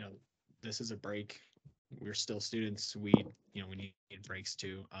 like, you know, this is a break. We're still students. We need breaks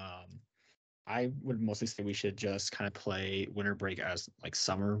too. I would mostly say we should just kind of play winter break as like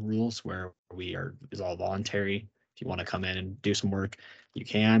summer rules, where is all voluntary. If you want to come in and do some work, you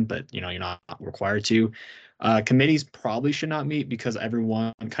can, but you're not required to. Committees probably should not meet because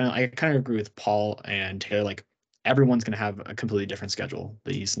everyone I kind of agree with Paul and Taylor. Like, everyone's going to have a completely different schedule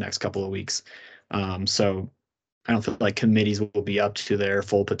these next couple of weeks. So I don't feel like committees will be up to their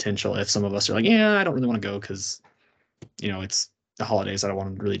full potential if some of us are like, yeah, I don't really want to go because it's the holidays. I don't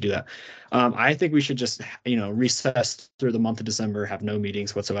want to really do that. I think we should just, recess through the month of December, have no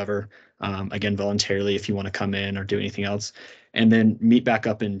meetings whatsoever. Again, voluntarily, if you want to come in or do anything else, and then meet back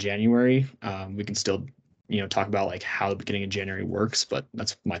up in January. We can still, talk about like how the beginning of January works, but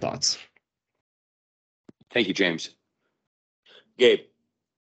that's my thoughts. Thank you, James. Gabe.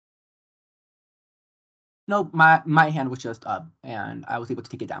 No, my hand was just up and I was able to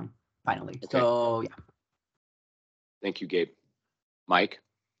take it down finally. Okay. So yeah. Thank you, Gabe. Mike?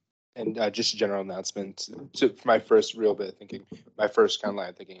 And just a general announcement. So for my first real bit of thinking, my first kind of line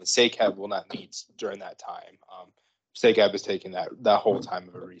of thinking is SACAB will not meet during that time. SACAB is taking that whole time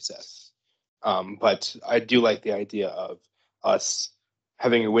of a recess. But I do like the idea of us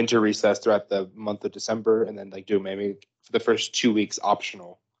having a winter recess throughout the month of December, and then like doing maybe for the first 2 weeks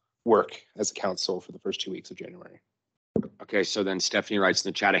optional work as a council for the first 2 weeks of January. Okay, so then Stephanie writes in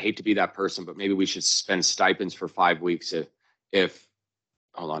the chat, I hate to be that person, but maybe we should spend stipends for 5 weeks if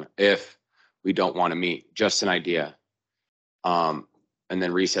we don't want to meet. Just an idea. And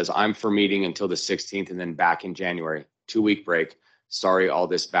then Reese says, I'm for meeting until the 16th and then back in January. 2-week break. Sorry, all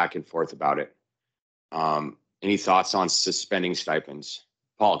this back and forth about it. Any thoughts on suspending stipends?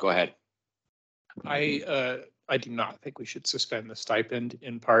 Paul, go ahead. I do not think we should suspend the stipend,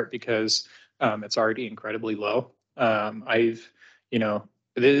 in part because it's already incredibly low.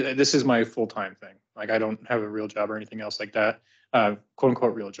 This is my full-time thing. Like, I don't have a real job or anything else like that. Quote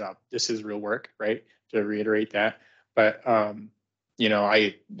unquote real job. This is real work, right? To reiterate that. But that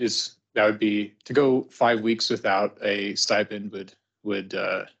would be to go 5 weeks without a stipend would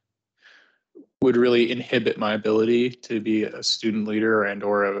really inhibit my ability to be a student leader and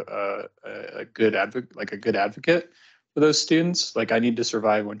or a good advocate for those students. Like, I need to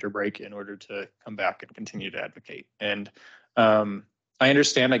survive winter break in order to come back and continue to advocate. And I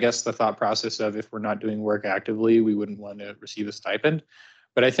understand, I guess, the thought process of if we're not doing work actively, we wouldn't want to receive a stipend.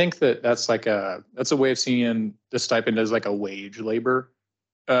 But I think that's a way of seeing the stipend as like a wage labor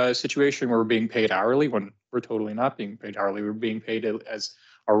situation where we're being paid hourly when we're totally not being paid hourly. We're being paid as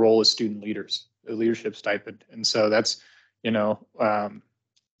our role as student leaders, a leadership stipend. And so that's,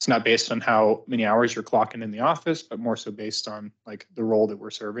 it's not based on how many hours you're clocking in the office, but more so based on like the role that we're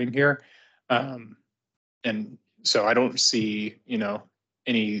serving here. And so I don't see,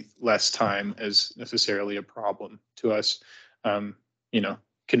 any less time as necessarily a problem to us,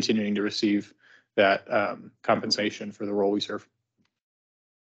 continuing to receive that compensation for the role we serve.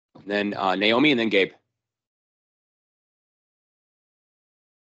 Then Naomi and then Gabe.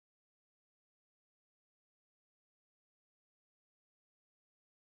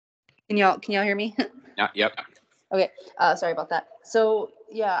 Can y'all hear me? Yep. Okay, sorry about that. So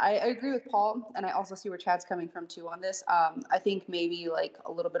yeah, I agree with Paul, and I also see where Chad's coming from too on this. I think maybe like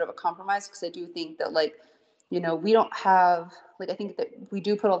a little bit of a compromise, because I do think that like, we don't have, like, I think that we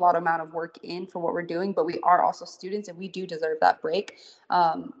do put a lot of amount of work in for what we're doing, but we are also students and we do deserve that break.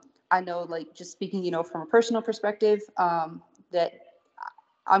 I know, like, just speaking, from a personal perspective, that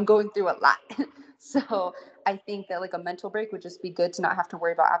I'm going through a lot. So I think that like a mental break would just be good to not have to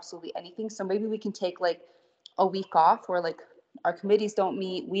worry about absolutely anything. So maybe we can take like a week off where like our committees don't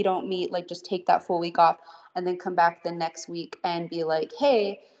meet, we don't meet, like just take that full week off and then come back the next week and be like,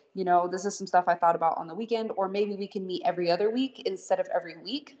 hey, this is some stuff I thought about on the weekend, or maybe we can meet every other week instead of every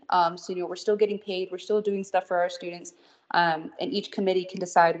week. So, we're still getting paid, we're still doing stuff for our students, and each committee can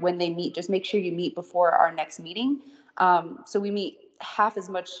decide when they meet. Just make sure you meet before our next meeting. So we meet half as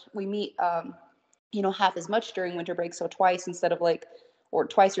much, half as much during winter break. So twice instead of like, or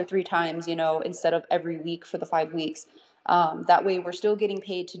twice or three times, instead of every week for the 5 weeks. That way we're still getting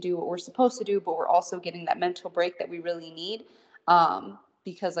paid to do what we're supposed to do, but we're also getting that mental break that we really need.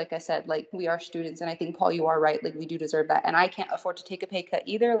 Because like I said, like we are students, and I think Paul, you are right. Like we do deserve that. And I can't afford to take a pay cut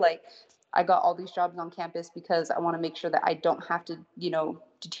either. Like I got all these jobs on campus because I want to make sure that I don't have to,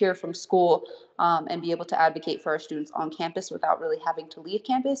 deter from school, and be able to advocate for our students on campus without really having to leave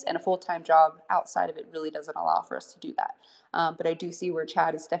campus. And a full-time job outside of it really doesn't allow for us to do that. But I do see where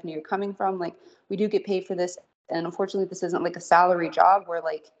Chad and Stephanie are coming from. Like we do get paid for this. And unfortunately, this isn't like a salary job where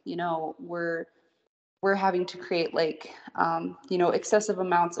like, we're having to create like, excessive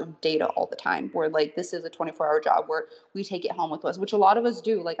amounts of data all the time, where like this is a 24-hour job where we take it home with us, which a lot of us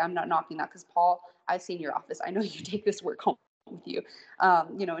do. Like I'm not knocking that, because Paul, I've seen your office. I know you take this work home with you,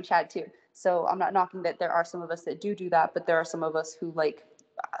 and Chad too. So I'm not knocking that. There are some of us that do that, but there are some of us who like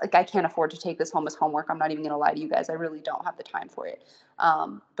I can't afford to take this home as homework. I'm not even going to lie to you guys. I really don't have the time for it.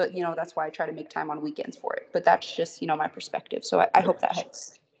 But that's why I try to make time on weekends for it. But that's just, my perspective. So I hope that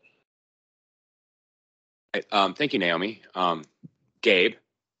helps. Thank you, Naomi. Gabe.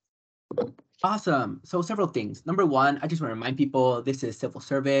 Awesome. So several things. Number one, I just want to remind people this is civil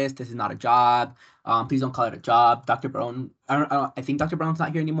service. This is not a job. Please don't call it a job. Dr. Brown, I think Dr. Brown's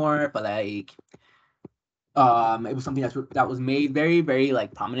not here anymore, but like, it was something that was made very, very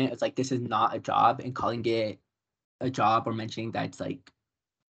like prominent. It's like, this is not a job, and calling it a job or mentioning that it's like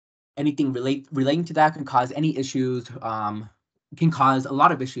anything relating to that can cause any issues, can cause a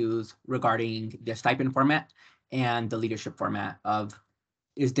lot of issues regarding the stipend format and the leadership format of,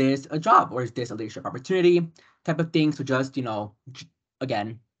 is this a job or is this a leadership opportunity type of thing. So just,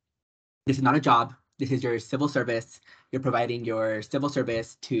 again, this is not a job. This is your civil service. You're providing your civil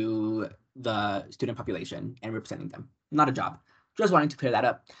service to the student population and representing them. Not a job. Just wanting to clear that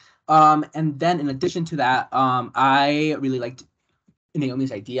up. And then in addition to that, I really liked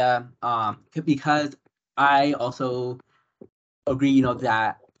Naomi's idea, because I also agree,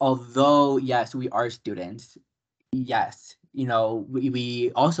 that although, yes, we are students, yes,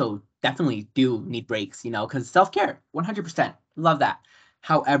 we also definitely do need breaks, because self-care, 100%, love that.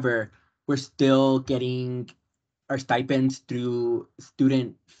 However, we're still getting our stipends through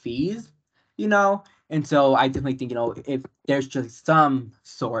student fees, and so I definitely think, if there's just some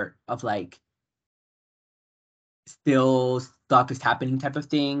sort of like still stuff is happening type of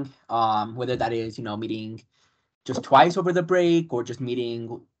thing, whether that is, meeting just twice over the break or just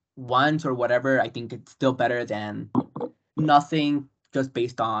meeting once or whatever, I think it's still better than nothing, just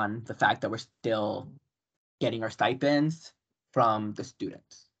based on the fact that we're still getting our stipends from the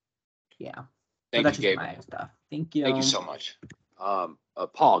students. Yeah. Thank that's you, just Gabe. my stuff. Thank you. Thank you so much.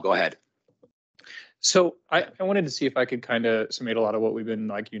 Paul, go ahead. So I wanted to see if I could kind of summate a lot of what we've been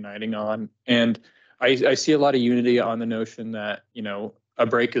like uniting on. And I see a lot of unity on the notion that, a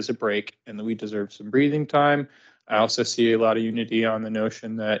break is a break and that we deserve some breathing time. I also see a lot of unity on the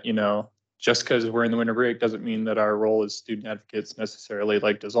notion that, just because we're in the winter break doesn't mean that our role as student advocates necessarily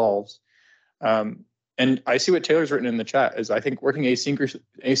like dissolves. And I see what Taylor's written in the chat is I think working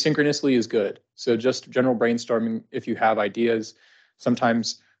asynchronously is good. So just general brainstorming if you have ideas.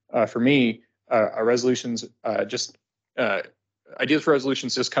 Sometimes for me, our resolutions ideas for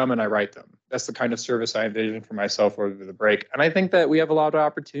resolutions just come and I write them. That's the kind of service I envision for myself over the break. And I think that we have a lot of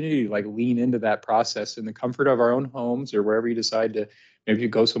opportunity to like lean into that process in the comfort of our own homes or wherever you decide to maybe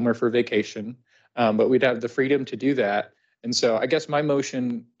go somewhere for vacation. But we'd have the freedom to do that. And so I guess my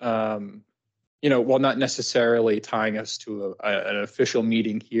motion, while not necessarily tying us to an official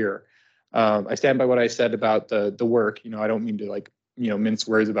meeting here, I stand by what I said about the work. I don't mean to like, mince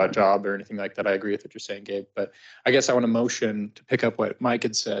words about job or anything like that. I agree with what you're saying, Gabe, but I guess I want a motion to pick up what Mike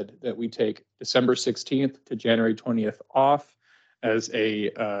had said, that we take December 16th to January 20th off as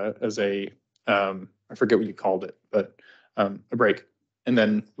a I forget what you called it, but a break. And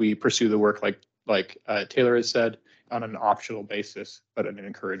then we pursue the work like Taylor has said, on an optional basis, but an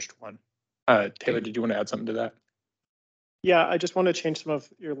encouraged one. Taylor, did you want to add something to that? Yeah, I just want to change some of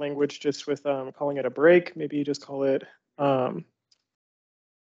your language just with calling it a break. Maybe you just call it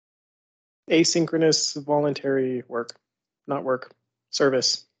asynchronous voluntary work, not work,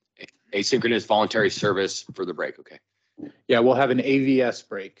 service. Asynchronous voluntary service for the break. Okay. Yeah, we'll have an AVS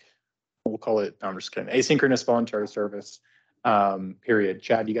break. We'll call it, no, I'm just kidding, asynchronous voluntary service, period.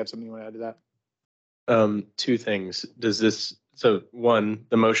 Chad, you got something you want to add to that? Two things. So one,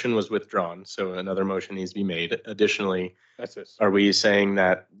 the motion was withdrawn, so another motion needs to be made. Additionally, That's this. are we saying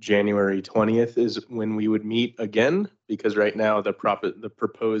that January 20th is when we would meet again? Because right now the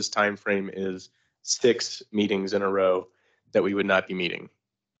proposed time frame is 6 meetings in a row that we would not be meeting.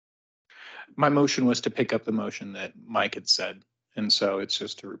 My motion was to pick up the motion that Mike had said. And so it's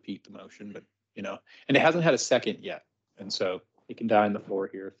just to repeat the motion, but and it hasn't had a second yet. And so it can die on the floor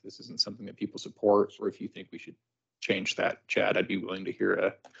here if this isn't something that people support, or if you think we should change that, Chad, I'd be willing to hear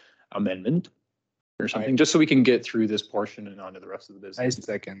a amendment or something, just so we can get through this portion and on to the rest of the I business.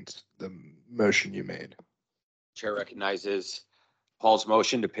 second the motion you made. Chair recognizes Paul's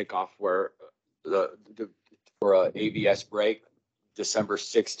motion to pick off where for a AVS break, December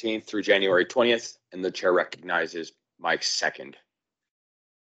 16th through January 20th, and the chair recognizes Mike's second.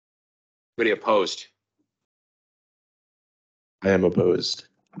 Anybody opposed? I am opposed.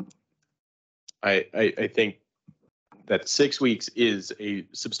 I think that 6 weeks is a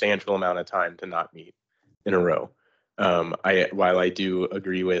substantial amount of time to not meet in a row. While I do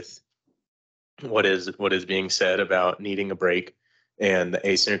agree with what is being said about needing a break and the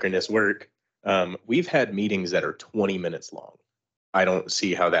asynchronous work, we've had meetings that are 20 minutes long. I don't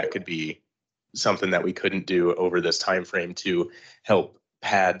see how that could be something that we couldn't do over this time frame to help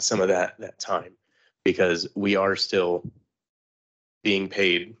pad some of that time, because we are still being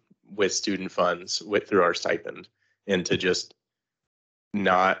paid with student funds through our stipend, and to just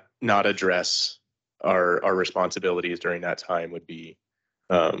not address our responsibilities during that time would be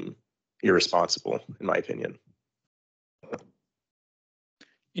irresponsible, in my opinion.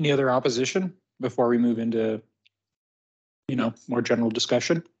 Any other opposition before we move into, more general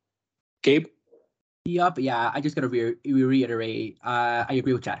discussion? Gabe? Yup, yeah, I just gotta reiterate, I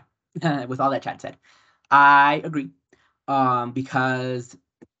agree with Chad, with all that Chad said. I agree, because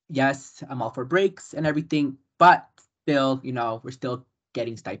yes, I'm all for breaks and everything, but still, we're still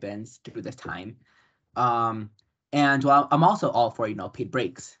getting stipends through this time. And while I'm also all for, paid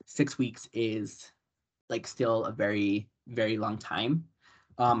breaks, 6 weeks is like still a very, very long time,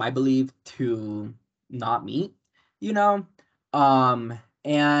 I believe, to not meet,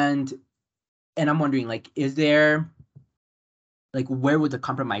 and I'm wondering, is there, where would the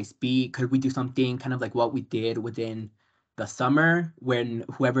compromise be? Could we do something kind of like what we did within the summer, when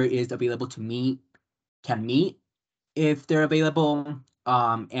whoever is available to meet can meet if they're available,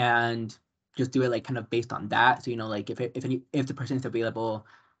 and just do it kind of based on that. So, if the person is available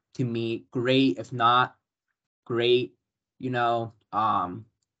to meet, great. If not, great. Is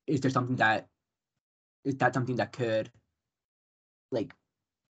that something that could,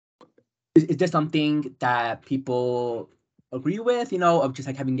 is this something that people agree with, of just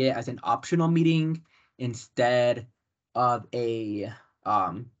having it as an optional meeting instead of a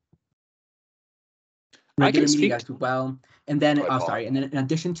regular meeting as well? And then, and then in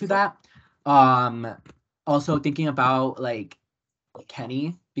addition to that, also thinking about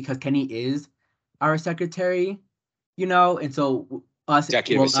Kenny, because Kenny is our secretary, and so us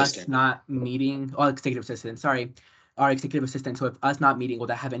not meeting, executive assistant, sorry, our executive assistant. So if us not meeting, will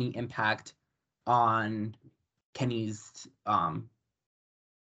that have any impact on Kenny's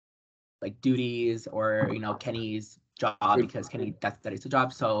duties, or Kenny's job? Because Kenny, that is the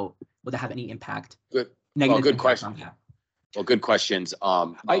job. So will that have any impact? Good. Negative good impact question. on that? Well, good questions.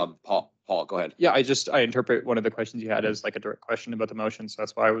 Paul, go ahead. Yeah, I interpret one of the questions you had as a direct question about the motion. So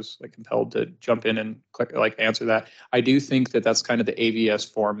that's why I was compelled to jump in and answer that. I do think that that's kind of the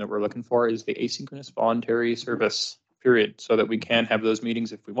AVS form that we're looking for, is the asynchronous voluntary service, period, so that we can have those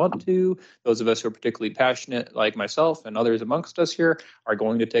meetings if we want to. Those of us who are particularly passionate, like myself and others amongst us here, are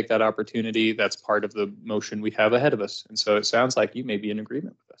going to take that opportunity. That's part of the motion we have ahead of us. And so it sounds like you may be in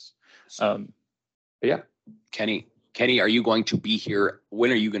agreement with us. But yeah. Kenny, are you going to be here? When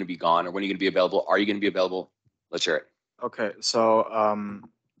are you going to be gone, or when are you going to be available? Are you going to be available? Let's hear it. Okay, so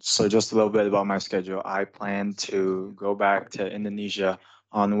So just a little bit about my schedule. I plan to go back to Indonesia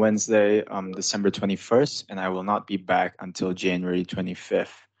on Wednesday, December 21st, and I will not be back until January 25th.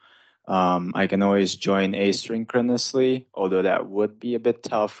 I can always join asynchronously, although that would be a bit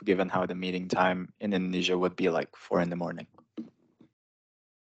tough given how the meeting time in Indonesia would be like 4 in the morning.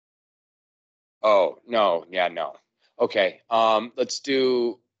 Oh, no, yeah, no. Okay, let's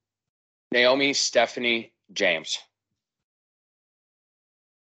do Naomi, Stephanie, James.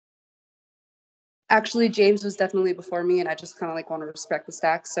 Actually, James was definitely before me, and I just kind of like want to respect the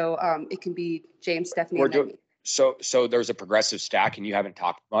stack. So it can be James, Stephanie, We're and then doing, me. so there's a progressive stack and you haven't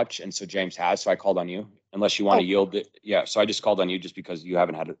talked much, and so James has, so I called on you, unless you want to Oh. yield it. Yeah, so I just called on you just because you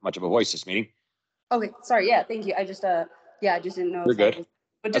haven't had much of a voice this meeting. Okay, sorry. Yeah, thank you. I just yeah, I just didn't know. You're if I good. was-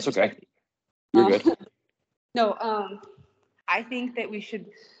 but That's okay. disrespect- You're Um, good. No, I think that we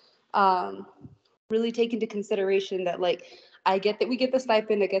should really take into consideration that, like, I get that we get the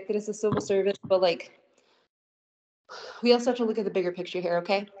stipend, I get that it's a civil service, but like, we also have to look at the bigger picture here,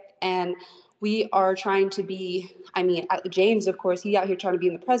 okay? And we are trying to be, I mean, James, of course, he out here trying to be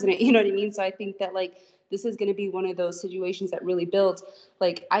the president, you know what I mean? So I think that, like, this is going to be one of those situations that really builds,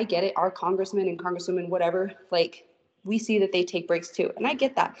 like, I get it, our congressmen and congresswomen, whatever, like, we see that they take breaks too, and I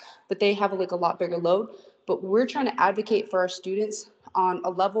get that, but they have like a lot bigger load. But we're trying to advocate for our students on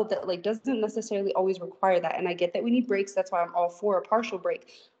a level that like doesn't necessarily always require that. And I get that we need breaks. That's why I'm all for a partial break,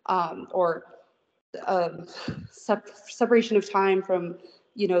 or separation of time from,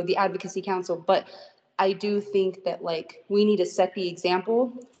 you know, the advocacy council. But I do think that like we need to set the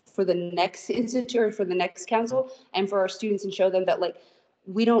example for the next institute or for the next council and for our students and show them that like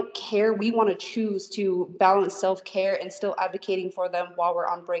we don't care. We want to choose to balance self-care and still advocating for them while we're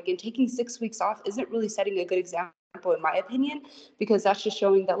on break. And taking 6 weeks off isn't really setting a good example, in my opinion, because that's just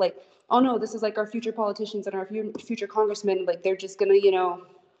showing that like, oh no, this is like our future politicians and our future congressmen, like they're just gonna, you know,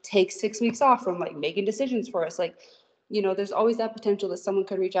 take 6 weeks off from like making decisions for us. Like, you know, there's always that potential that someone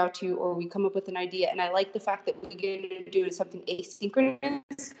could reach out to you or we come up with an idea. And I like the fact that we get to do something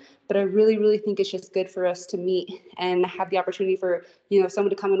asynchronous, but I really, really think it's just good for us to meet and have the opportunity for, you know, someone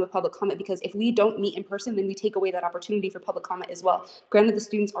to come in with public comment, because if we don't meet in person, then we take away that opportunity for public comment as well. Granted, the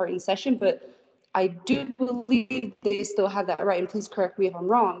students are in session, but I do believe they still have that right. And please correct me if I'm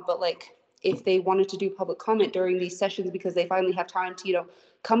wrong, but like if they wanted to do public comment during these sessions because they finally have time to, you know,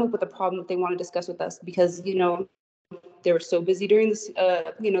 come up with a problem that they want to discuss with us because, you know, they were so busy during this,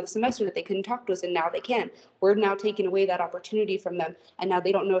 you know, the semester that they couldn't talk to us, and now they can. We're now taking away that opportunity from them, and now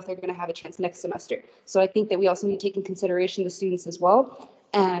they don't know if they're going to have a chance next semester. So I think that we also need to take in consideration the students as well.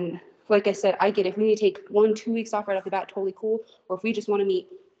 And like I said, I get it. If we need to take 1-2 weeks off right off the bat, totally cool. Or if we just want to meet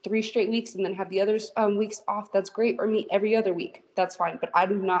 3 straight weeks and then have the other weeks off, that's great. Or meet every other week, that's fine. But I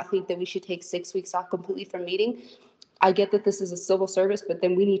do not think that we should take 6 weeks off completely from meeting. I get that this is a civil service, but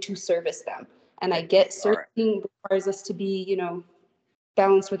then we need to service them. And I get serving requires us to be, you know,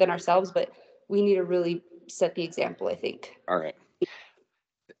 balanced within ourselves, but we need to really set the example, I think. All right.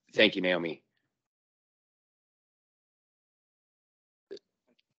 Thank you, Naomi.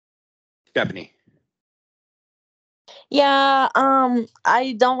 Stephanie. Yeah,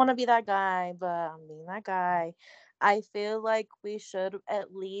 I don't want to be that guy, but I'm being that guy. I feel like we should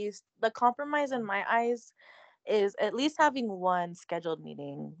at least, the compromise in my eyes is at least having one scheduled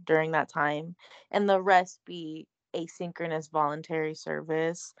meeting during that time and the rest be asynchronous voluntary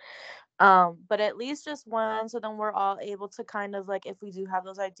service. But at least just one, so then we're all able to kind of like, if we do have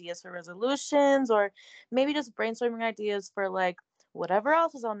those ideas for resolutions or maybe just brainstorming ideas for like whatever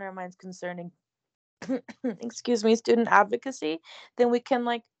else is on our minds concerning excuse me, student advocacy, then we can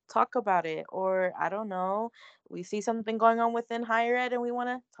like talk about it. Or I don't know, we see something going on within higher ed and we want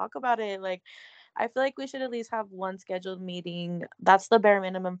to talk about it. Like, I feel like we should at least have one scheduled meeting. That's the bare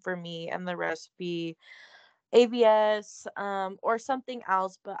minimum for me, and the rest be ABS, or something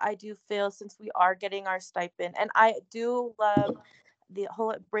else. But I do feel since we are getting our stipend, and I do love the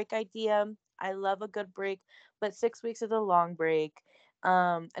whole break idea. I love a good break, but 6 weeks is a long break.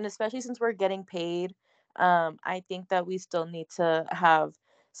 And especially since we're getting paid, I think that we still need to have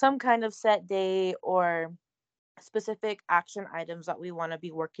some kind of set day or specific action items that we want to be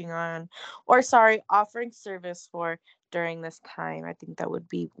working on, or sorry, offering service for during this time. I think that would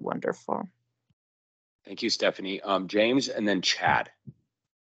be wonderful. Thank you, Stephanie. James and then Chad.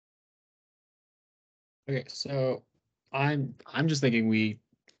 Okay, so I'm just thinking we,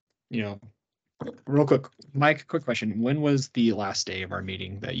 you know, real quick, Mike, quick question. When was the last day of our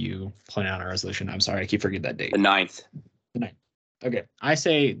meeting that you plan on a resolution? I'm sorry, I keep forgetting that date. The 9th. The 9th. Okay, I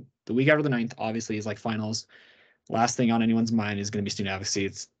say the week after the 9th, obviously, is like finals. Last thing on anyone's mind is going to be student advocacy.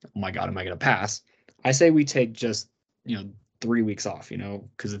 It's, oh my God, am I going to pass? I say we take just, you know, 3 weeks off,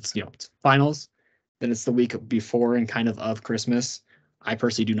 because it's, it's finals, then it's the week before and kind of Christmas. I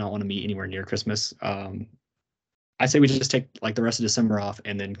personally do not want to meet anywhere near Christmas. I say we just take like the rest of December off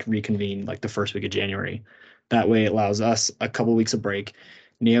and then reconvene like the first week of January. That way it allows us a couple weeks of break.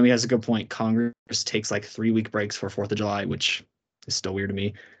 Naomi has a good point. Congress takes like 3-week breaks for 4th of July, which is still weird to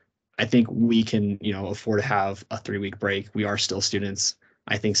me. I think we can, afford to have a 3-week break. We are still students.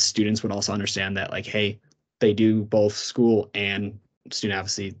 I think students would also understand that, like, hey, they do both school and student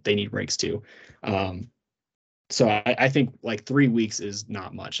advocacy. They need breaks too. So I think like 3 weeks is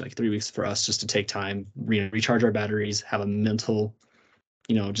not much. Like 3 weeks for us just to take time, recharge our batteries, have a mental,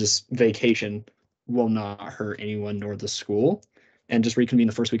 just vacation will not hurt anyone nor the school, and just reconvene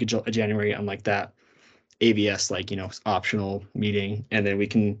the first week of January on like that AVS, like, optional meeting. And then we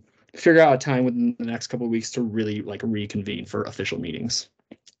can figure out a time within the next couple of weeks to really like reconvene for official meetings.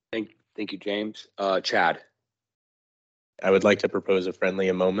 Thank you, James. Chad. I would like to propose a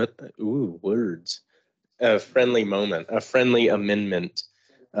friendly moment. Ooh, words. A friendly moment, a friendly amendment.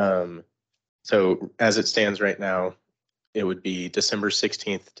 So as it stands right now, it would be December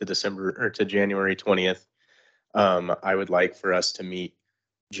 16th to January 20th. I would like for us to meet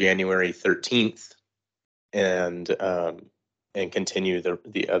January 13th and continue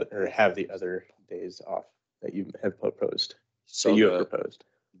the other, or have the other days off that you have proposed. So you have proposed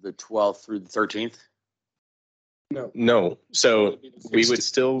the 12th through the 13th. No. So we would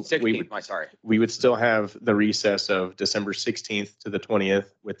still 16th, we would still have the recess of December 16th to the 20th,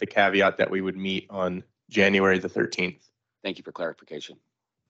 with the caveat that we would meet on January the 13th. Thank you for clarification.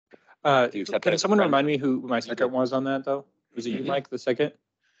 Can someone remind me who my second was on that, though? Was it you, Mike, the second?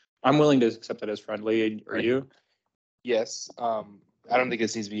 I'm willing to accept that as friendly. Are you? Yes. I don't think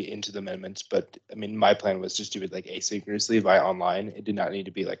this needs to be into the amendments, but I mean, my plan was just do it like asynchronously via online. It did not need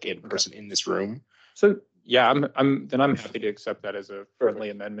to be like in person in this room. So yeah, I'm happy to accept that as a friendly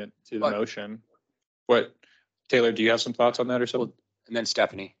amendment to the motion. What, Taylor, do you have some thoughts on that or something? And then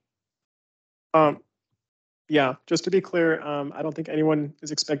Stephanie. Yeah, just to be clear, I don't think anyone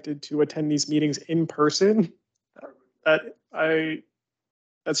is expected to attend these meetings in person.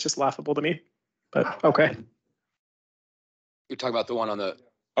 That's just laughable to me, but okay. You're talking about the one on the.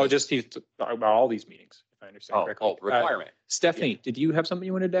 Oh, just he's talking about all these meetings, if I understand correctly. Requirement. Stephanie, did you have something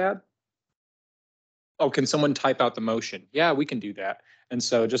you wanted to add? Oh, can someone type out the motion? Yeah, we can do that. And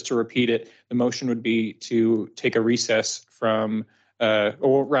so just to repeat it, the motion would be to take a recess from,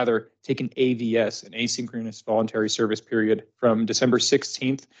 or rather take an AVS, an asynchronous voluntary service period, from December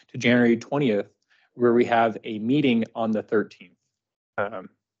 16th to January 20th, where we have a meeting on the 13th.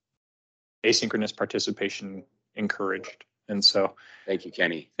 Asynchronous participation encouraged. And so. Thank you,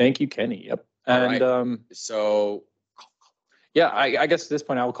 Kenny. Thank you, Kenny. Yep. All and right. So. Yeah, I guess at this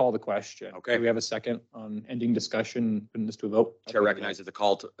point I will call the question. Okay. Do we have a second on ending discussion, putting this to a vote? Chair recognizes the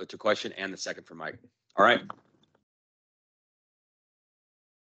call to question and the second for Mike. All right.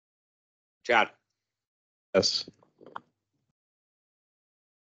 Chad. Yes.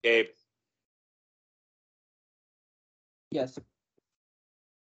 Gabe. Yes.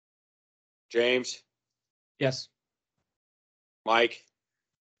 James. Yes. Mike.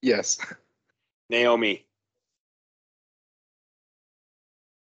 Yes. Naomi.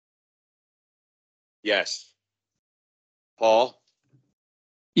 Yes. Paul.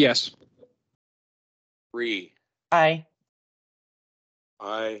 Yes. Bree. Aye.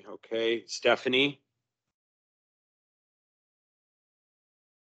 Aye. Okay. Stephanie.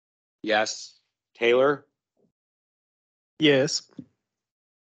 Yes. Taylor. Yes.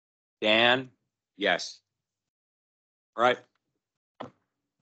 Dan. Yes. All right.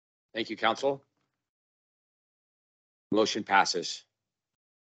 Thank you, council. Motion passes.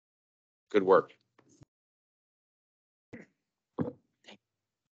 Good work.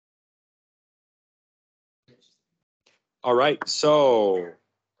 All right, so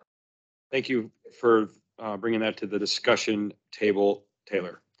thank you for bringing that to the discussion table,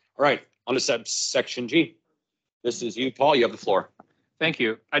 Taylor. All right, on to subsection G. This is you, Paul. You have the floor. Thank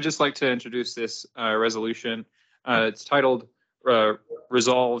you. I'd just like to introduce this resolution. It's titled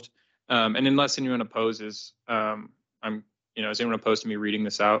Resolved, and unless anyone opposes, is anyone opposed to me reading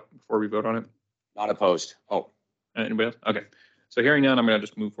this out before we vote on it? Not opposed. Oh. Anybody else? Okay. So hearing none, I'm going to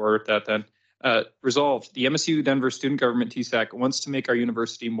just move forward with that then. Resolved, the MSU Denver Student Government TSAC wants to make our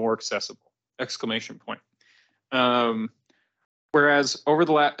university more accessible! Exclamation point. Whereas over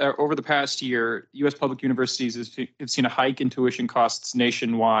the past year, U.S. public universities have seen a hike in tuition costs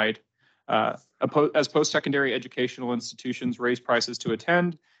nationwide. As post-secondary educational institutions raise prices to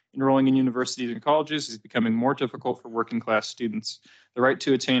attend, enrolling in universities and colleges is becoming more difficult for working class students. The right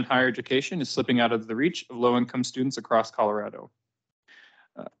to attain higher education is slipping out of the reach of low-income students across Colorado.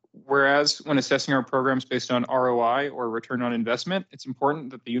 Whereas when assessing our programs based on ROI or return on investment, it's important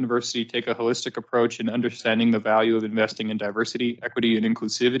that the university take a holistic approach in understanding the value of investing in diversity, equity, and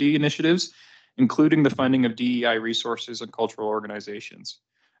inclusivity initiatives, including the funding of DEI resources and cultural organizations.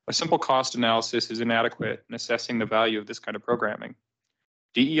 A simple cost analysis is inadequate in assessing the value of this kind of programming.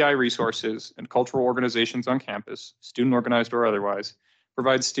 DEI resources and cultural organizations on campus, student organized or otherwise,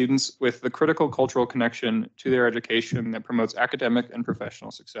 provide students with the critical cultural connection to their education that promotes academic and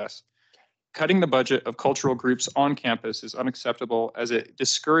professional success. Cutting the budget of cultural groups on campus is unacceptable as it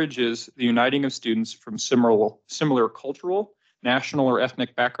discourages the uniting of students from similar cultural, national, or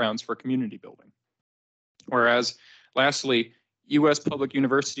ethnic backgrounds for community building. Whereas, lastly, U.S. public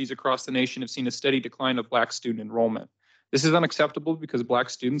universities across the nation have seen a steady decline of Black student enrollment. This is unacceptable because Black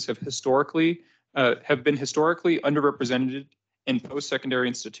students have been historically underrepresented in post-secondary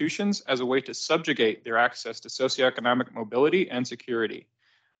institutions as a way to subjugate their access to socioeconomic mobility and security.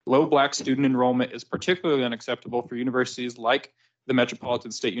 Low Black student enrollment is particularly unacceptable for universities like the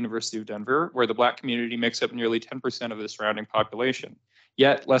Metropolitan State University of Denver, where the Black community makes up nearly 10% of the surrounding population,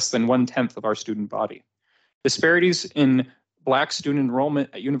 yet less than 1/10 of our student body. Disparities in Black student enrollment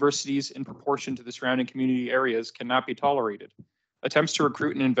at universities in proportion to the surrounding community areas cannot be tolerated. Attempts to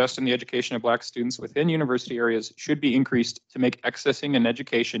recruit and invest in the education of Black students within university areas should be increased to make accessing an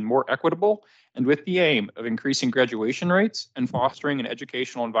education more equitable and with the aim of increasing graduation rates and fostering an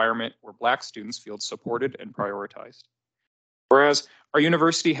educational environment where Black students feel supported and prioritized. Whereas our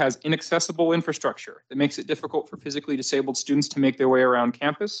university has inaccessible infrastructure that makes it difficult for physically disabled students to make their way around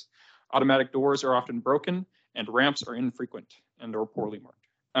campus, automatic doors are often broken, and ramps are infrequent and or poorly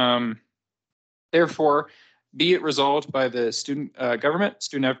marked. Therefore, be it resolved by the Student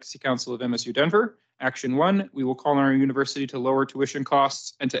Advocacy Council of MSU Denver, Action 1, we will call on our university to lower tuition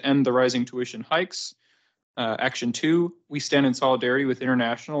costs and to end the rising tuition hikes. Action 2, we stand in solidarity with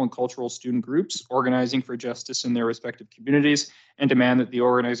international and cultural student groups organizing for justice in their respective communities and demand that the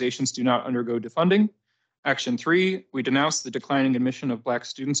organizations do not undergo defunding. Action 3, we denounce the declining admission of Black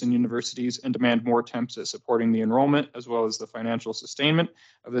students in universities and demand more attempts at supporting the enrollment as well as the financial sustainment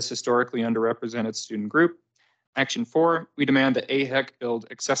of this historically underrepresented student group. Action 4, we demand that AHEC build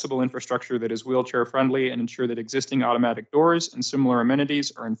accessible infrastructure that is wheelchair friendly and ensure that existing automatic doors and similar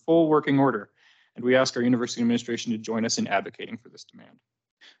amenities are in full working order. And we ask our university administration to join us in advocating for this demand.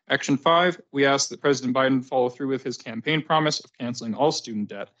 Action 5, we ask that President Biden follow through with his campaign promise of canceling all student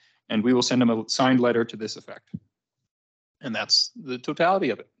debt, and we will send him a signed letter to this effect. And that's the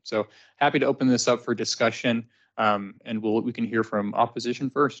totality of it. So happy to open this up for discussion, and we can hear from opposition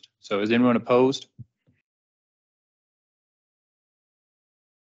first. So is anyone opposed?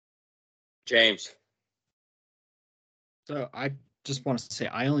 James. So I just want to say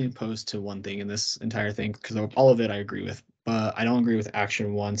I only opposed to one thing in this entire thing because all of it I agree with, but I don't agree with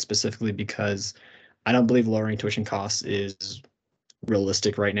Action 1 specifically because I don't believe lowering tuition costs is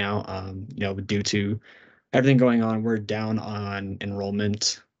realistic right now. Due to everything going on, we're down on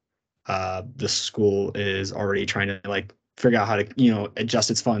enrollment. The school is already trying to figure out how to adjust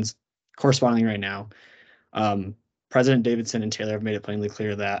its funds corresponding right now. President Davidson and Taylor have made it plainly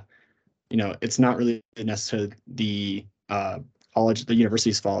clear that it's not really necessarily the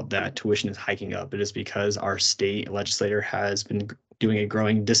university's fault that tuition is hiking up. It is because our state legislator has been doing a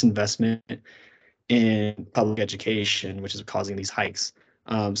growing disinvestment in public education, which is causing these hikes.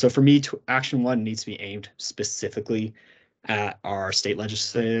 So for me, Action 1 needs to be aimed specifically at our state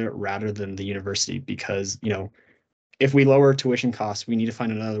legislature rather than the university, because if we lower tuition costs, we need to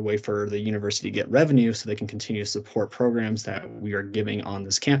find another way for the university to get revenue so they can continue to support programs that we are giving on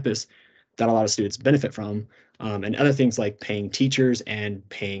this campus that a lot of students benefit from, and other things like paying teachers and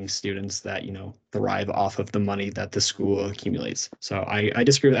paying students that thrive off of the money that the school accumulates. So I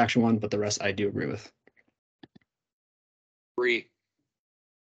disagree with Action 1, but the rest I do agree with. Agree.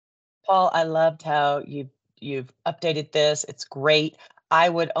 Paul, I loved how you've updated this. It's great. I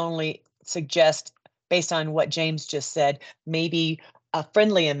would only suggest, based on what James just said, maybe a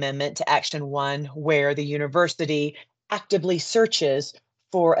friendly amendment to Action 1 where the university actively searches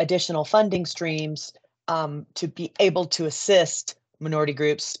for additional funding streams to be able to assist minority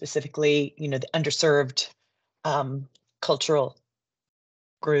groups, specifically, the underserved cultural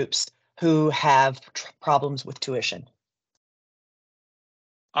groups who have problems with tuition.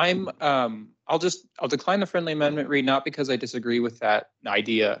 I'll decline the friendly amendment read, not because I disagree with that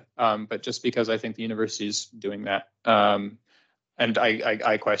idea, but just because I think the university is doing that. And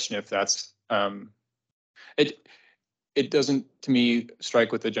I question if that's it doesn't, to me,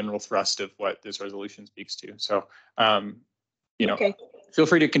 strike with the general thrust of what this resolution speaks to. So, you know, Okay. feel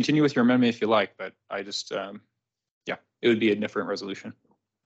free to continue with your amendment if you like, but I just, yeah, it would be a different resolution.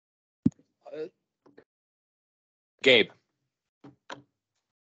 Gabe.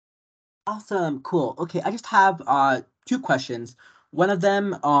 Awesome, cool. Okay, I just have two questions. One of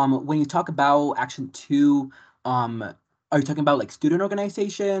them, when you talk about action 2, are you talking about like student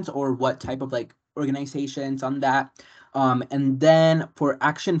organizations or what type of like organizations on that? And then for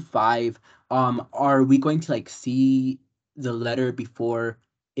action 5, are we going to like see the letter before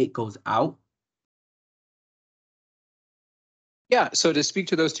it goes out? Yeah, so to speak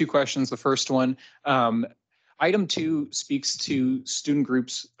to those two questions, the first one, item 2 speaks to student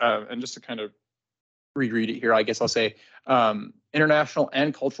groups, and just to kind of reread it here, I guess I'll say international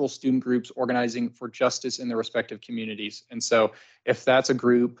and cultural student groups organizing for justice in their respective communities. And so if that's a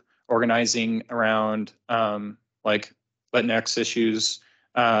group organizing around like Latinx issues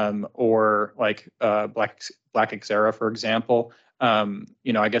or like Black Xera, for example,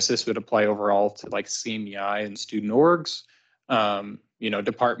 you know, I guess this would apply overall to like CMEI and student orgs. You know,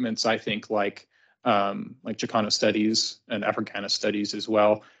 departments, I think like Chicano studies and Africana studies as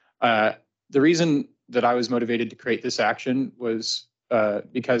well. The reason that I was motivated to create this action was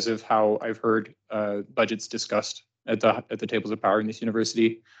because of how I've heard budgets discussed at the tables of power in this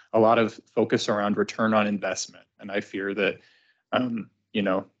university. A lot of focus around return on investment, and I fear that you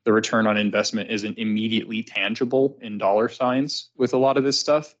know, the return on investment isn't immediately tangible in dollar signs with a lot of this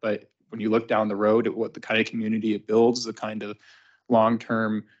stuff. But when you look down the road at what the kind of community it builds, the kind of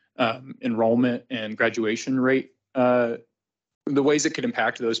long-term enrollment and graduation rate, the ways it could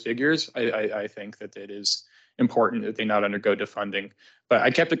impact those figures, I think that it is important that they not undergo defunding. But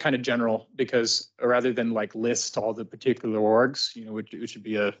I kept it kind of general because rather than like list all the particular orgs, you know, it should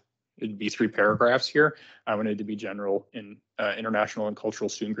be it'd be 3 paragraphs here. I wanted to be general in international and cultural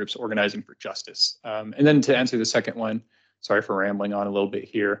student groups organizing for justice. And then to answer the second one, sorry for rambling on a little bit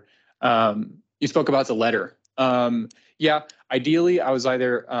here. You spoke about the letter. Yeah, ideally, I was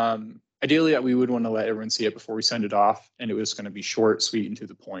either ideally, we would want to let everyone see it before we send it off, and it was going to be short, sweet, and to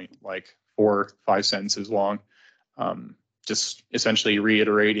the point, like 4 or 5 sentences long. Just essentially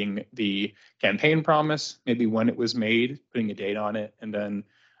reiterating the campaign promise, maybe when it was made, putting a date on it, and then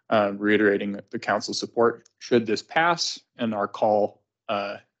reiterating the council support should this pass, and our call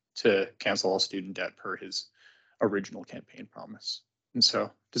to cancel all student debt per his original campaign promise. And so,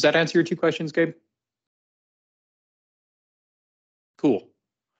 does that answer your 2 questions, Gabe? Cool.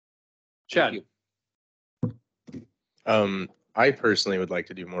 Chad. I personally would like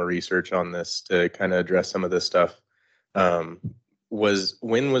to do more research on this to kind of address some of this stuff.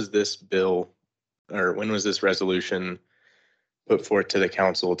 When was this bill, or when was this resolution put forth to the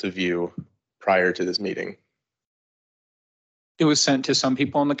council to view prior to this meeting? It was sent to some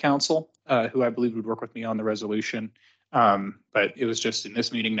people on the council who I believe would work with me on the resolution, but it was just in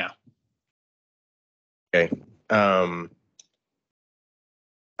this meeting now. Okay.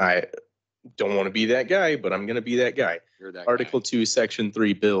 I don't want to be that guy, but I'm going to be that guy. You're that Article guy. 2, Section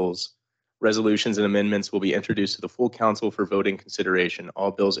 3 bills. Resolutions and amendments will be introduced to the full council for voting consideration. All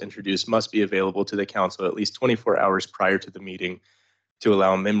bills introduced must be available to the council at least 24 hours prior to the meeting to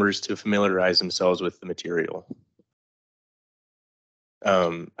allow members to familiarize themselves with the material.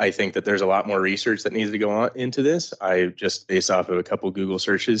 I think that there's a lot more research that needs to go on into this. I just, based off of a couple Google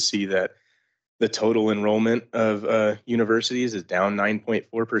searches, see that the total enrollment of universities is down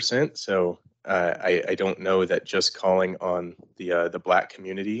 9.4%. So I don't know that just calling on the Black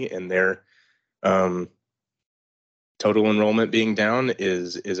community and their total enrollment being down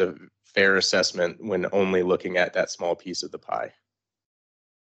is a fair assessment when only looking at that small piece of the pie.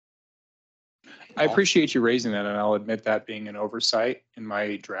 I appreciate you raising that, and I'll admit that being an oversight in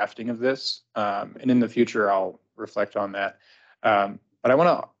my drafting of this. And in the future, I'll reflect on that. But I want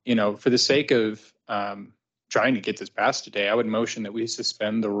to, you know, for the sake of trying to get this passed today, I would motion that we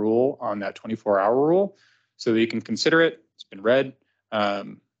suspend the rule on that 24-hour rule so that you can consider it. It's been read.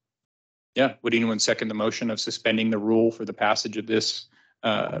 Yeah, would anyone second the motion of suspending the rule for the passage of this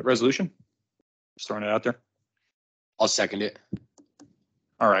resolution? Just throwing it out there. I'll second it.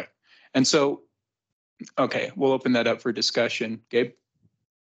 All right. And so, okay, we'll open that up for discussion. Gabe?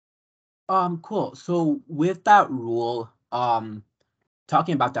 Cool. So with that rule,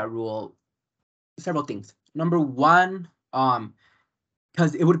 talking about that rule, several things. Number one,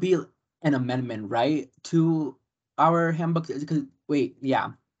 because it would be an amendment, right, to our handbook. Because wait,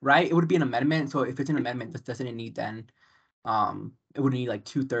 yeah, right, it would be an amendment. So if it's an amendment, this doesn't need then, it would need like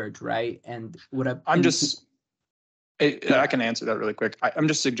 2/3, right? And would I? I'm just. I can answer that really quick. I'm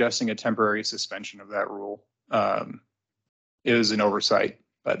just suggesting a temporary suspension of that rule is an oversight,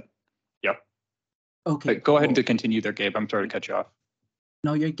 but yeah. Okay. But go ahead cool. and continue there, Gabe. I'm sorry to cut you off.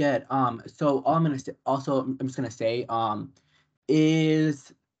 No, you're good. So all I'm gonna say, also, I'm just gonna say,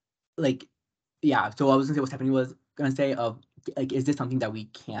 is like, yeah. So I was gonna say what Stephanie was gonna say of like, is this something that we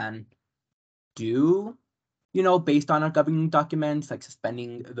can do? You know, based on our governing documents, like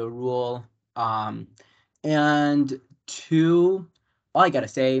suspending the rule. And two, all I gotta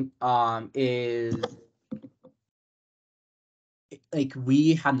say, is like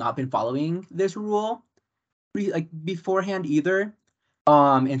we have not been following this rule like beforehand either.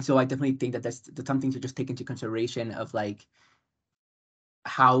 And so I definitely think that that's something to just take into consideration of like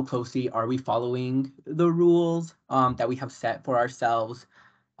how closely are we following the rules that we have set for ourselves.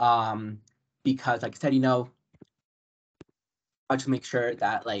 Because like I said, you know, I'll just make sure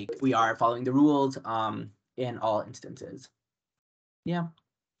that like we are following the rules in all instances. Yeah.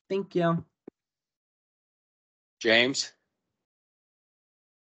 Thank you. James?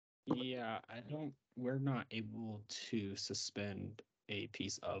 Yeah, we're not able to suspend a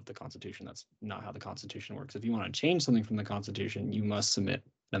piece of the Constitution. That's not how the Constitution works. If you want to change something from the Constitution, you must submit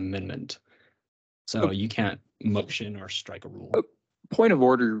an amendment. So you can't motion or strike a rule. Point of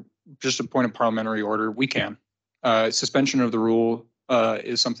order, just a point of parliamentary order, we can. Suspension of the rule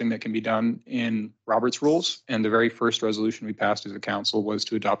is something that can be done in Robert's rules. And the very first resolution we passed as a council was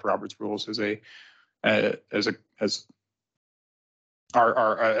to adopt Robert's rules as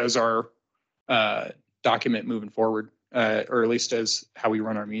our document moving forward, or at least as how we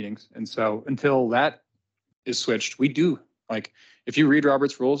run our meetings. And so until that is switched, we do, like, if you read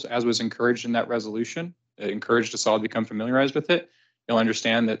Robert's rules, as was encouraged in that resolution, it encouraged us all to become familiarized with it, you'll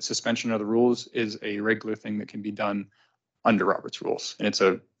understand that suspension of the rules is a regular thing that can be done under Robert's rules. And it's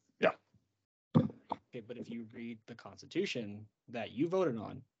Okay, but if you read the Constitution that you voted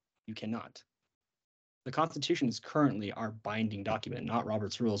on, you cannot. The Constitution is currently our binding document, not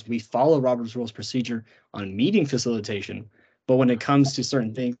Robert's rules. We follow Robert's rules procedure on meeting facilitation, but when it comes to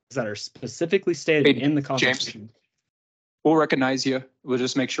certain things that are specifically stated in the Constitution. James, we'll recognize you. We'll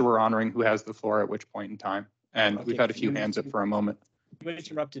just make sure we're honoring who has the floor at which point in time. And Okay, we've had a few hands up for a moment. You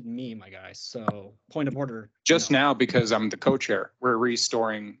interrupted me, my guy. So point of order. Just no. now, because I'm the co-chair, we're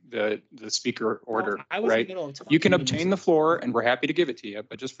restoring the speaker order, I was in the right? middle of talking You can and you obtain the floor and we're happy to give it to you,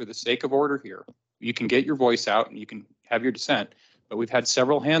 but just for the sake of order here, you can get your voice out and you can have your dissent. But we've had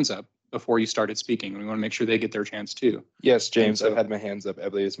several hands up before you started speaking. And we want to make sure they get their chance too. Yes, James, And so- I've had my hands up. I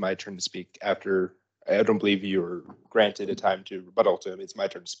believe it's my turn to speak after, I don't believe you were granted a time to rebuttal to him. It's my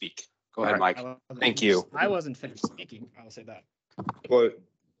turn to speak. Go ahead, Mike. Thank you. I wasn't finished speaking. I'll say that. Well,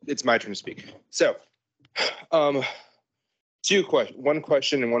 it's my turn to speak. So, one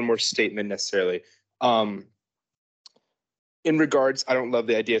question and one more statement necessarily. In regards, I don't love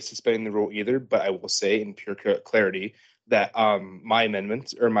the idea of suspending the rule either, but I will say in pure clarity that my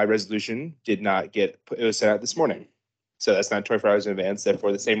amendment or my resolution did not get, it was sent out this morning. So that's not 24 hours in advance.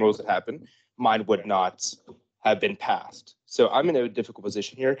 Therefore, the same rules that happened, mine would not have been passed. So I'm in a difficult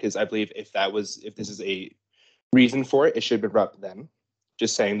position here because I believe if this is a reason for it, it should have been brought up then.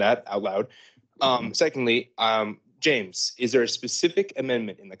 Just saying that out loud. Secondly, James, is there a specific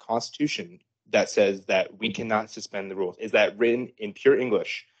amendment in the Constitution that says that we cannot suspend the rules? Is that written in pure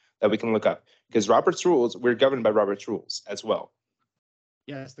English that we can look up? Because Robert's rules, we're governed by Robert's rules as well.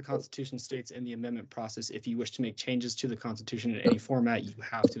 Yes, the Constitution states in the amendment process, if you wish to make changes to the Constitution in any format, you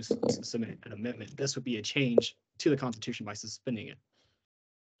have to submit an amendment. This would be a change to the Constitution by suspending it.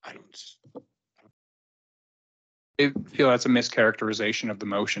 I feel that's a mischaracterization of the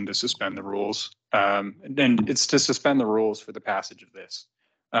motion to suspend the rules. And it's to suspend the rules for the passage of this.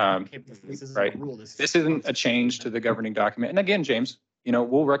 Okay, but this isn't right. a rule. This isn't a change to the governing document. And again, James, you know,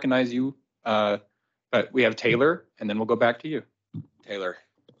 we'll recognize you, but we have Taylor, and then we'll go back to you. Taylor.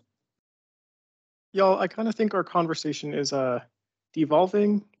 Y'all, I kind of think our conversation is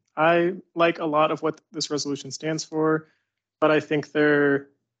devolving. I like a lot of what this resolution stands for, but I think there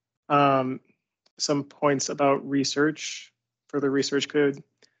some points about research, further research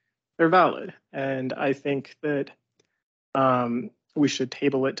they're valid. And I think that we should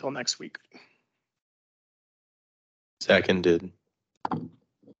table it till next week. Seconded.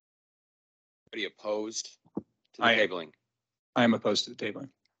 Anybody opposed to the I- tabling? I am opposed to the tabling.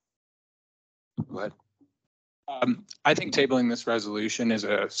 Go ahead. I think tabling this resolution is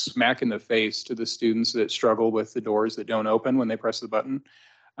a smack in the face to the students that struggle with the doors that don't open when they press the button.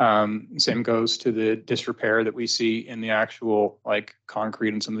 Same goes to the disrepair that we see in the actual like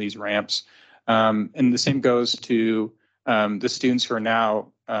concrete and some of these ramps. And the same goes to the students who are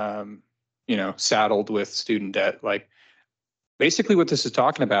now, saddled with student debt. Like basically what this is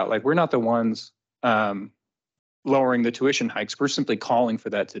talking about, like we're not the ones lowering the tuition hikes. We're simply calling for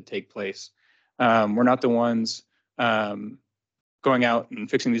that to take place. We're not the ones going out and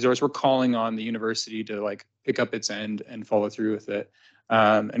fixing these doors. We're calling on the university to like pick up its end and follow through with it,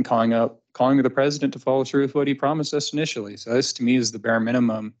 and calling the president to follow through with what he promised us initially. So this to me is the bare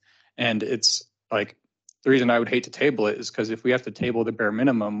minimum, and it's like the reason I would hate to table it is because if we have to table the bare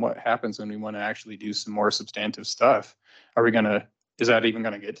minimum, what happens when we want to actually do some more substantive stuff? Is that even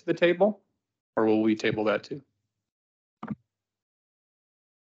gonna get to the table, or will we table that too?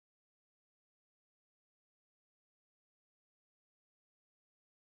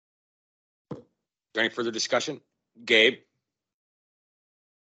 Any further discussion? Gabe?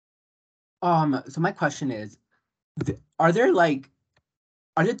 So my question is, are there 3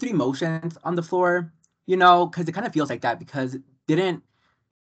 motions on the floor? You know, because it kind of feels like that, because did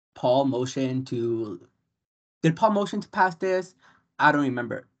Paul motion to pass this? I don't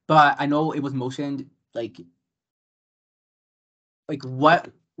remember, but I know it was motioned like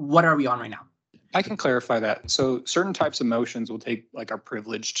what are we on right now? I can clarify that. So certain types of motions will take are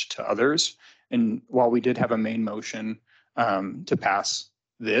privileged to others. And while we did have a main motion to pass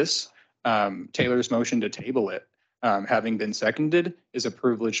this, Taylor's motion to table it, having been seconded, is a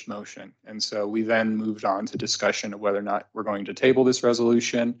privileged motion. And so we then moved on to discussion of whether or not we're going to table this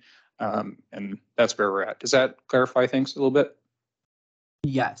resolution. And that's where we're at. Does that clarify things a little bit?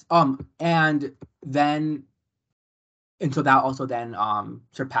 Yes. And so that also then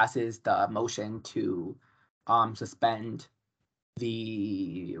surpasses the motion to suspend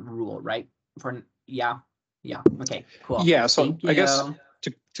the rule, right? Yeah. Okay, cool. Yeah, so Thank I guess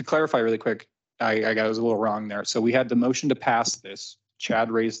you. to clarify really quick, I was a little wrong there. So we had the motion to pass this.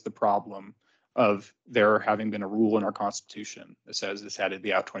 Chad raised the problem of there having been a rule in our constitution that says this had to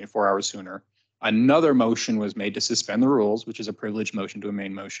be out 24 hours sooner. Another motion was made to suspend the rules, which is a privileged motion to a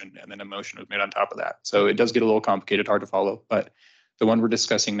main motion, and then a motion was made on top of that. So it does get a little complicated, hard to follow, but the one we're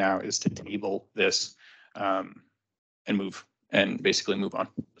discussing now is to table this and basically move on.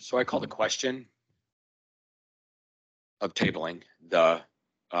 So I call the question of tabling the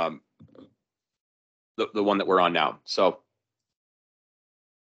one that we're on now. So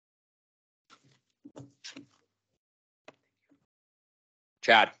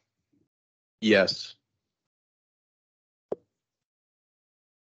Chad? Yes.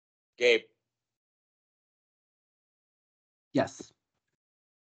 Gabe? Yes.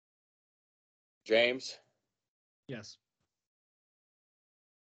 James? Yes.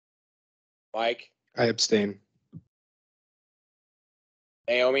 Mike? I abstain.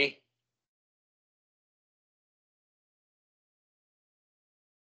 Naomi?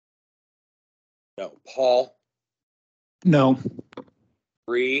 No. Paul? No.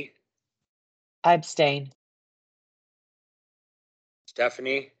 Bree? I abstain.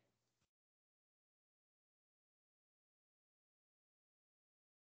 Stephanie?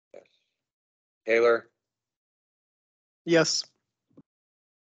 Yes. Taylor? Yes.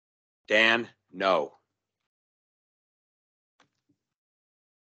 Dan? No.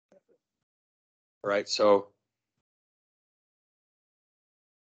 All right, so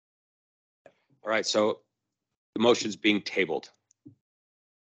the motion's being tabled.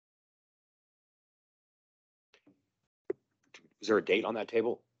 Is there a date on that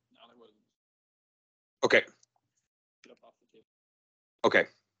table? Okay. Okay.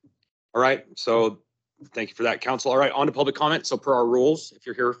 All right, so thank you for that, council. All right, on to public comment. So per our rules, if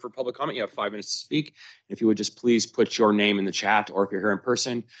you're here for public comment, you have 5 minutes to speak. If you would just please put your name in the chat, or if you're here in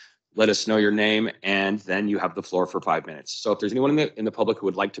person, let us know your name, and then you have the floor for 5 minutes. So if there's anyone in the public who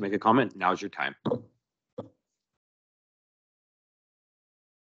would like to make a comment, now's your time.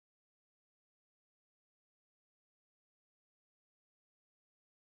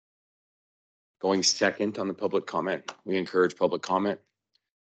 Going second on the public comment. We encourage public comment.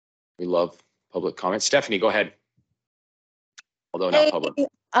 We love public comment. Stephanie, go ahead. Although not public.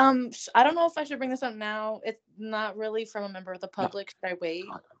 I don't know if I should bring this up now. It's not really from a member of the public. Should I wait?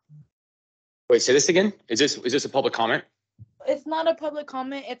 Wait, say this again. Is this a public comment? It's not a public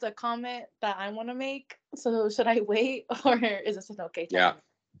comment. It's a comment that I want to make. So should I wait, or is this an okay time?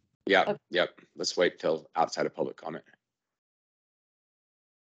 Yeah. Okay. Yep. Let's wait till outside of public comment.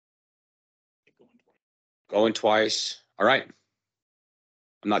 Going twice. All right.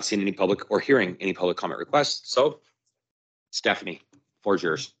 I'm not seeing any public or hearing any public comment requests. So Stephanie, floor's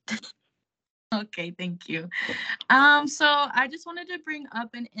yours. Okay, thank you. So I just wanted to bring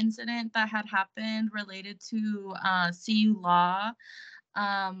up an incident that had happened related to CU Law.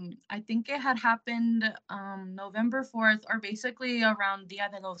 I think it had happened November 4th, or basically around Dia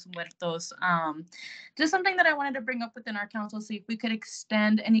de los Muertos. Just something that I wanted to bring up within our council, see if we could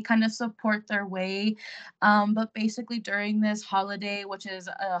extend any kind of support their way. But basically during this holiday, which is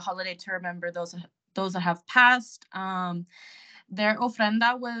a holiday to remember those that have passed, their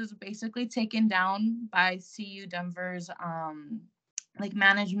ofrenda was basically taken down by CU Denver's like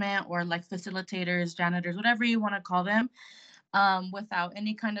management or like facilitators, janitors, whatever you want to call them, without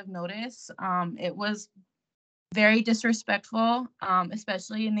any kind of notice. It was very disrespectful,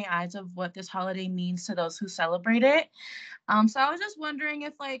 especially in the eyes of what this holiday means to those who celebrate it. So I was just wondering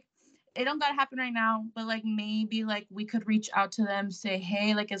if like it don't gotta happen right now, but like maybe like we could reach out to them, say,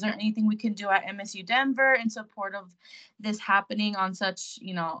 hey, like, is there anything we can do at MSU Denver in support of this happening on such,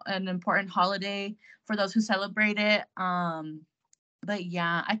 you know, an important holiday for those who celebrate it? But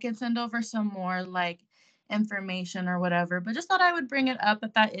yeah, I can send over some more like information or whatever, but just thought I would bring it up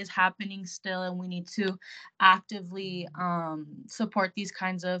that is happening still, and we need to actively support these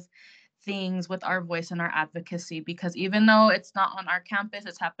kinds of things with our voice and our advocacy, because even though it's not on our campus,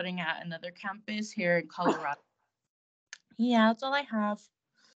 it's happening at another campus here in Colorado. Yeah, that's all I have.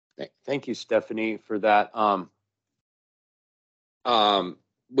 Thank you, Stephanie, for that.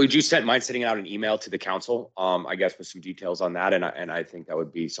 Would you mind sending out an email to the council, I guess, with some details on that? And I think that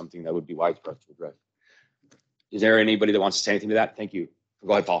would be something that would be wise for us to address. Is there anybody that wants to say anything to that? Thank you.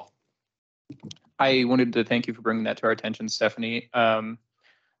 Go ahead, Paul. I wanted to thank you for bringing that to our attention, Stephanie.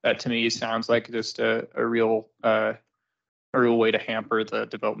 That to me sounds like just a real way to hamper the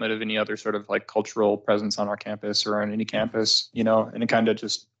development of any other sort of like cultural presence on our campus or on any campus, you know, and it kind of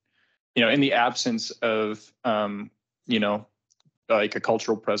just, you know, in the absence of, you know, like a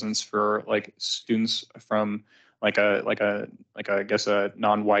cultural presence for like students from like I guess a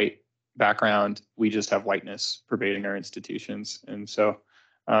non-white background, we just have whiteness pervading our institutions. And so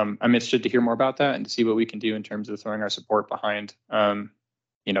I'm interested to hear more about that and to see what we can do in terms of throwing our support behind,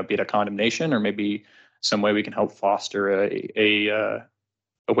 you know, be it a condemnation or maybe some way we can help foster a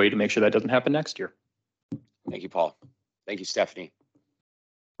way to make sure that doesn't happen next year. Thank you, Paul. Thank you, Stephanie.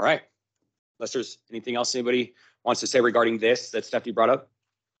 All right. Unless there's anything else anybody wants to say regarding this that Stephanie brought up,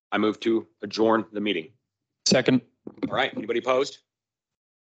 I move to adjourn the meeting. Second. All right. Anybody opposed?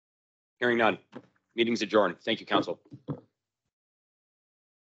 Hearing none. Meeting's adjourned. Thank you, council.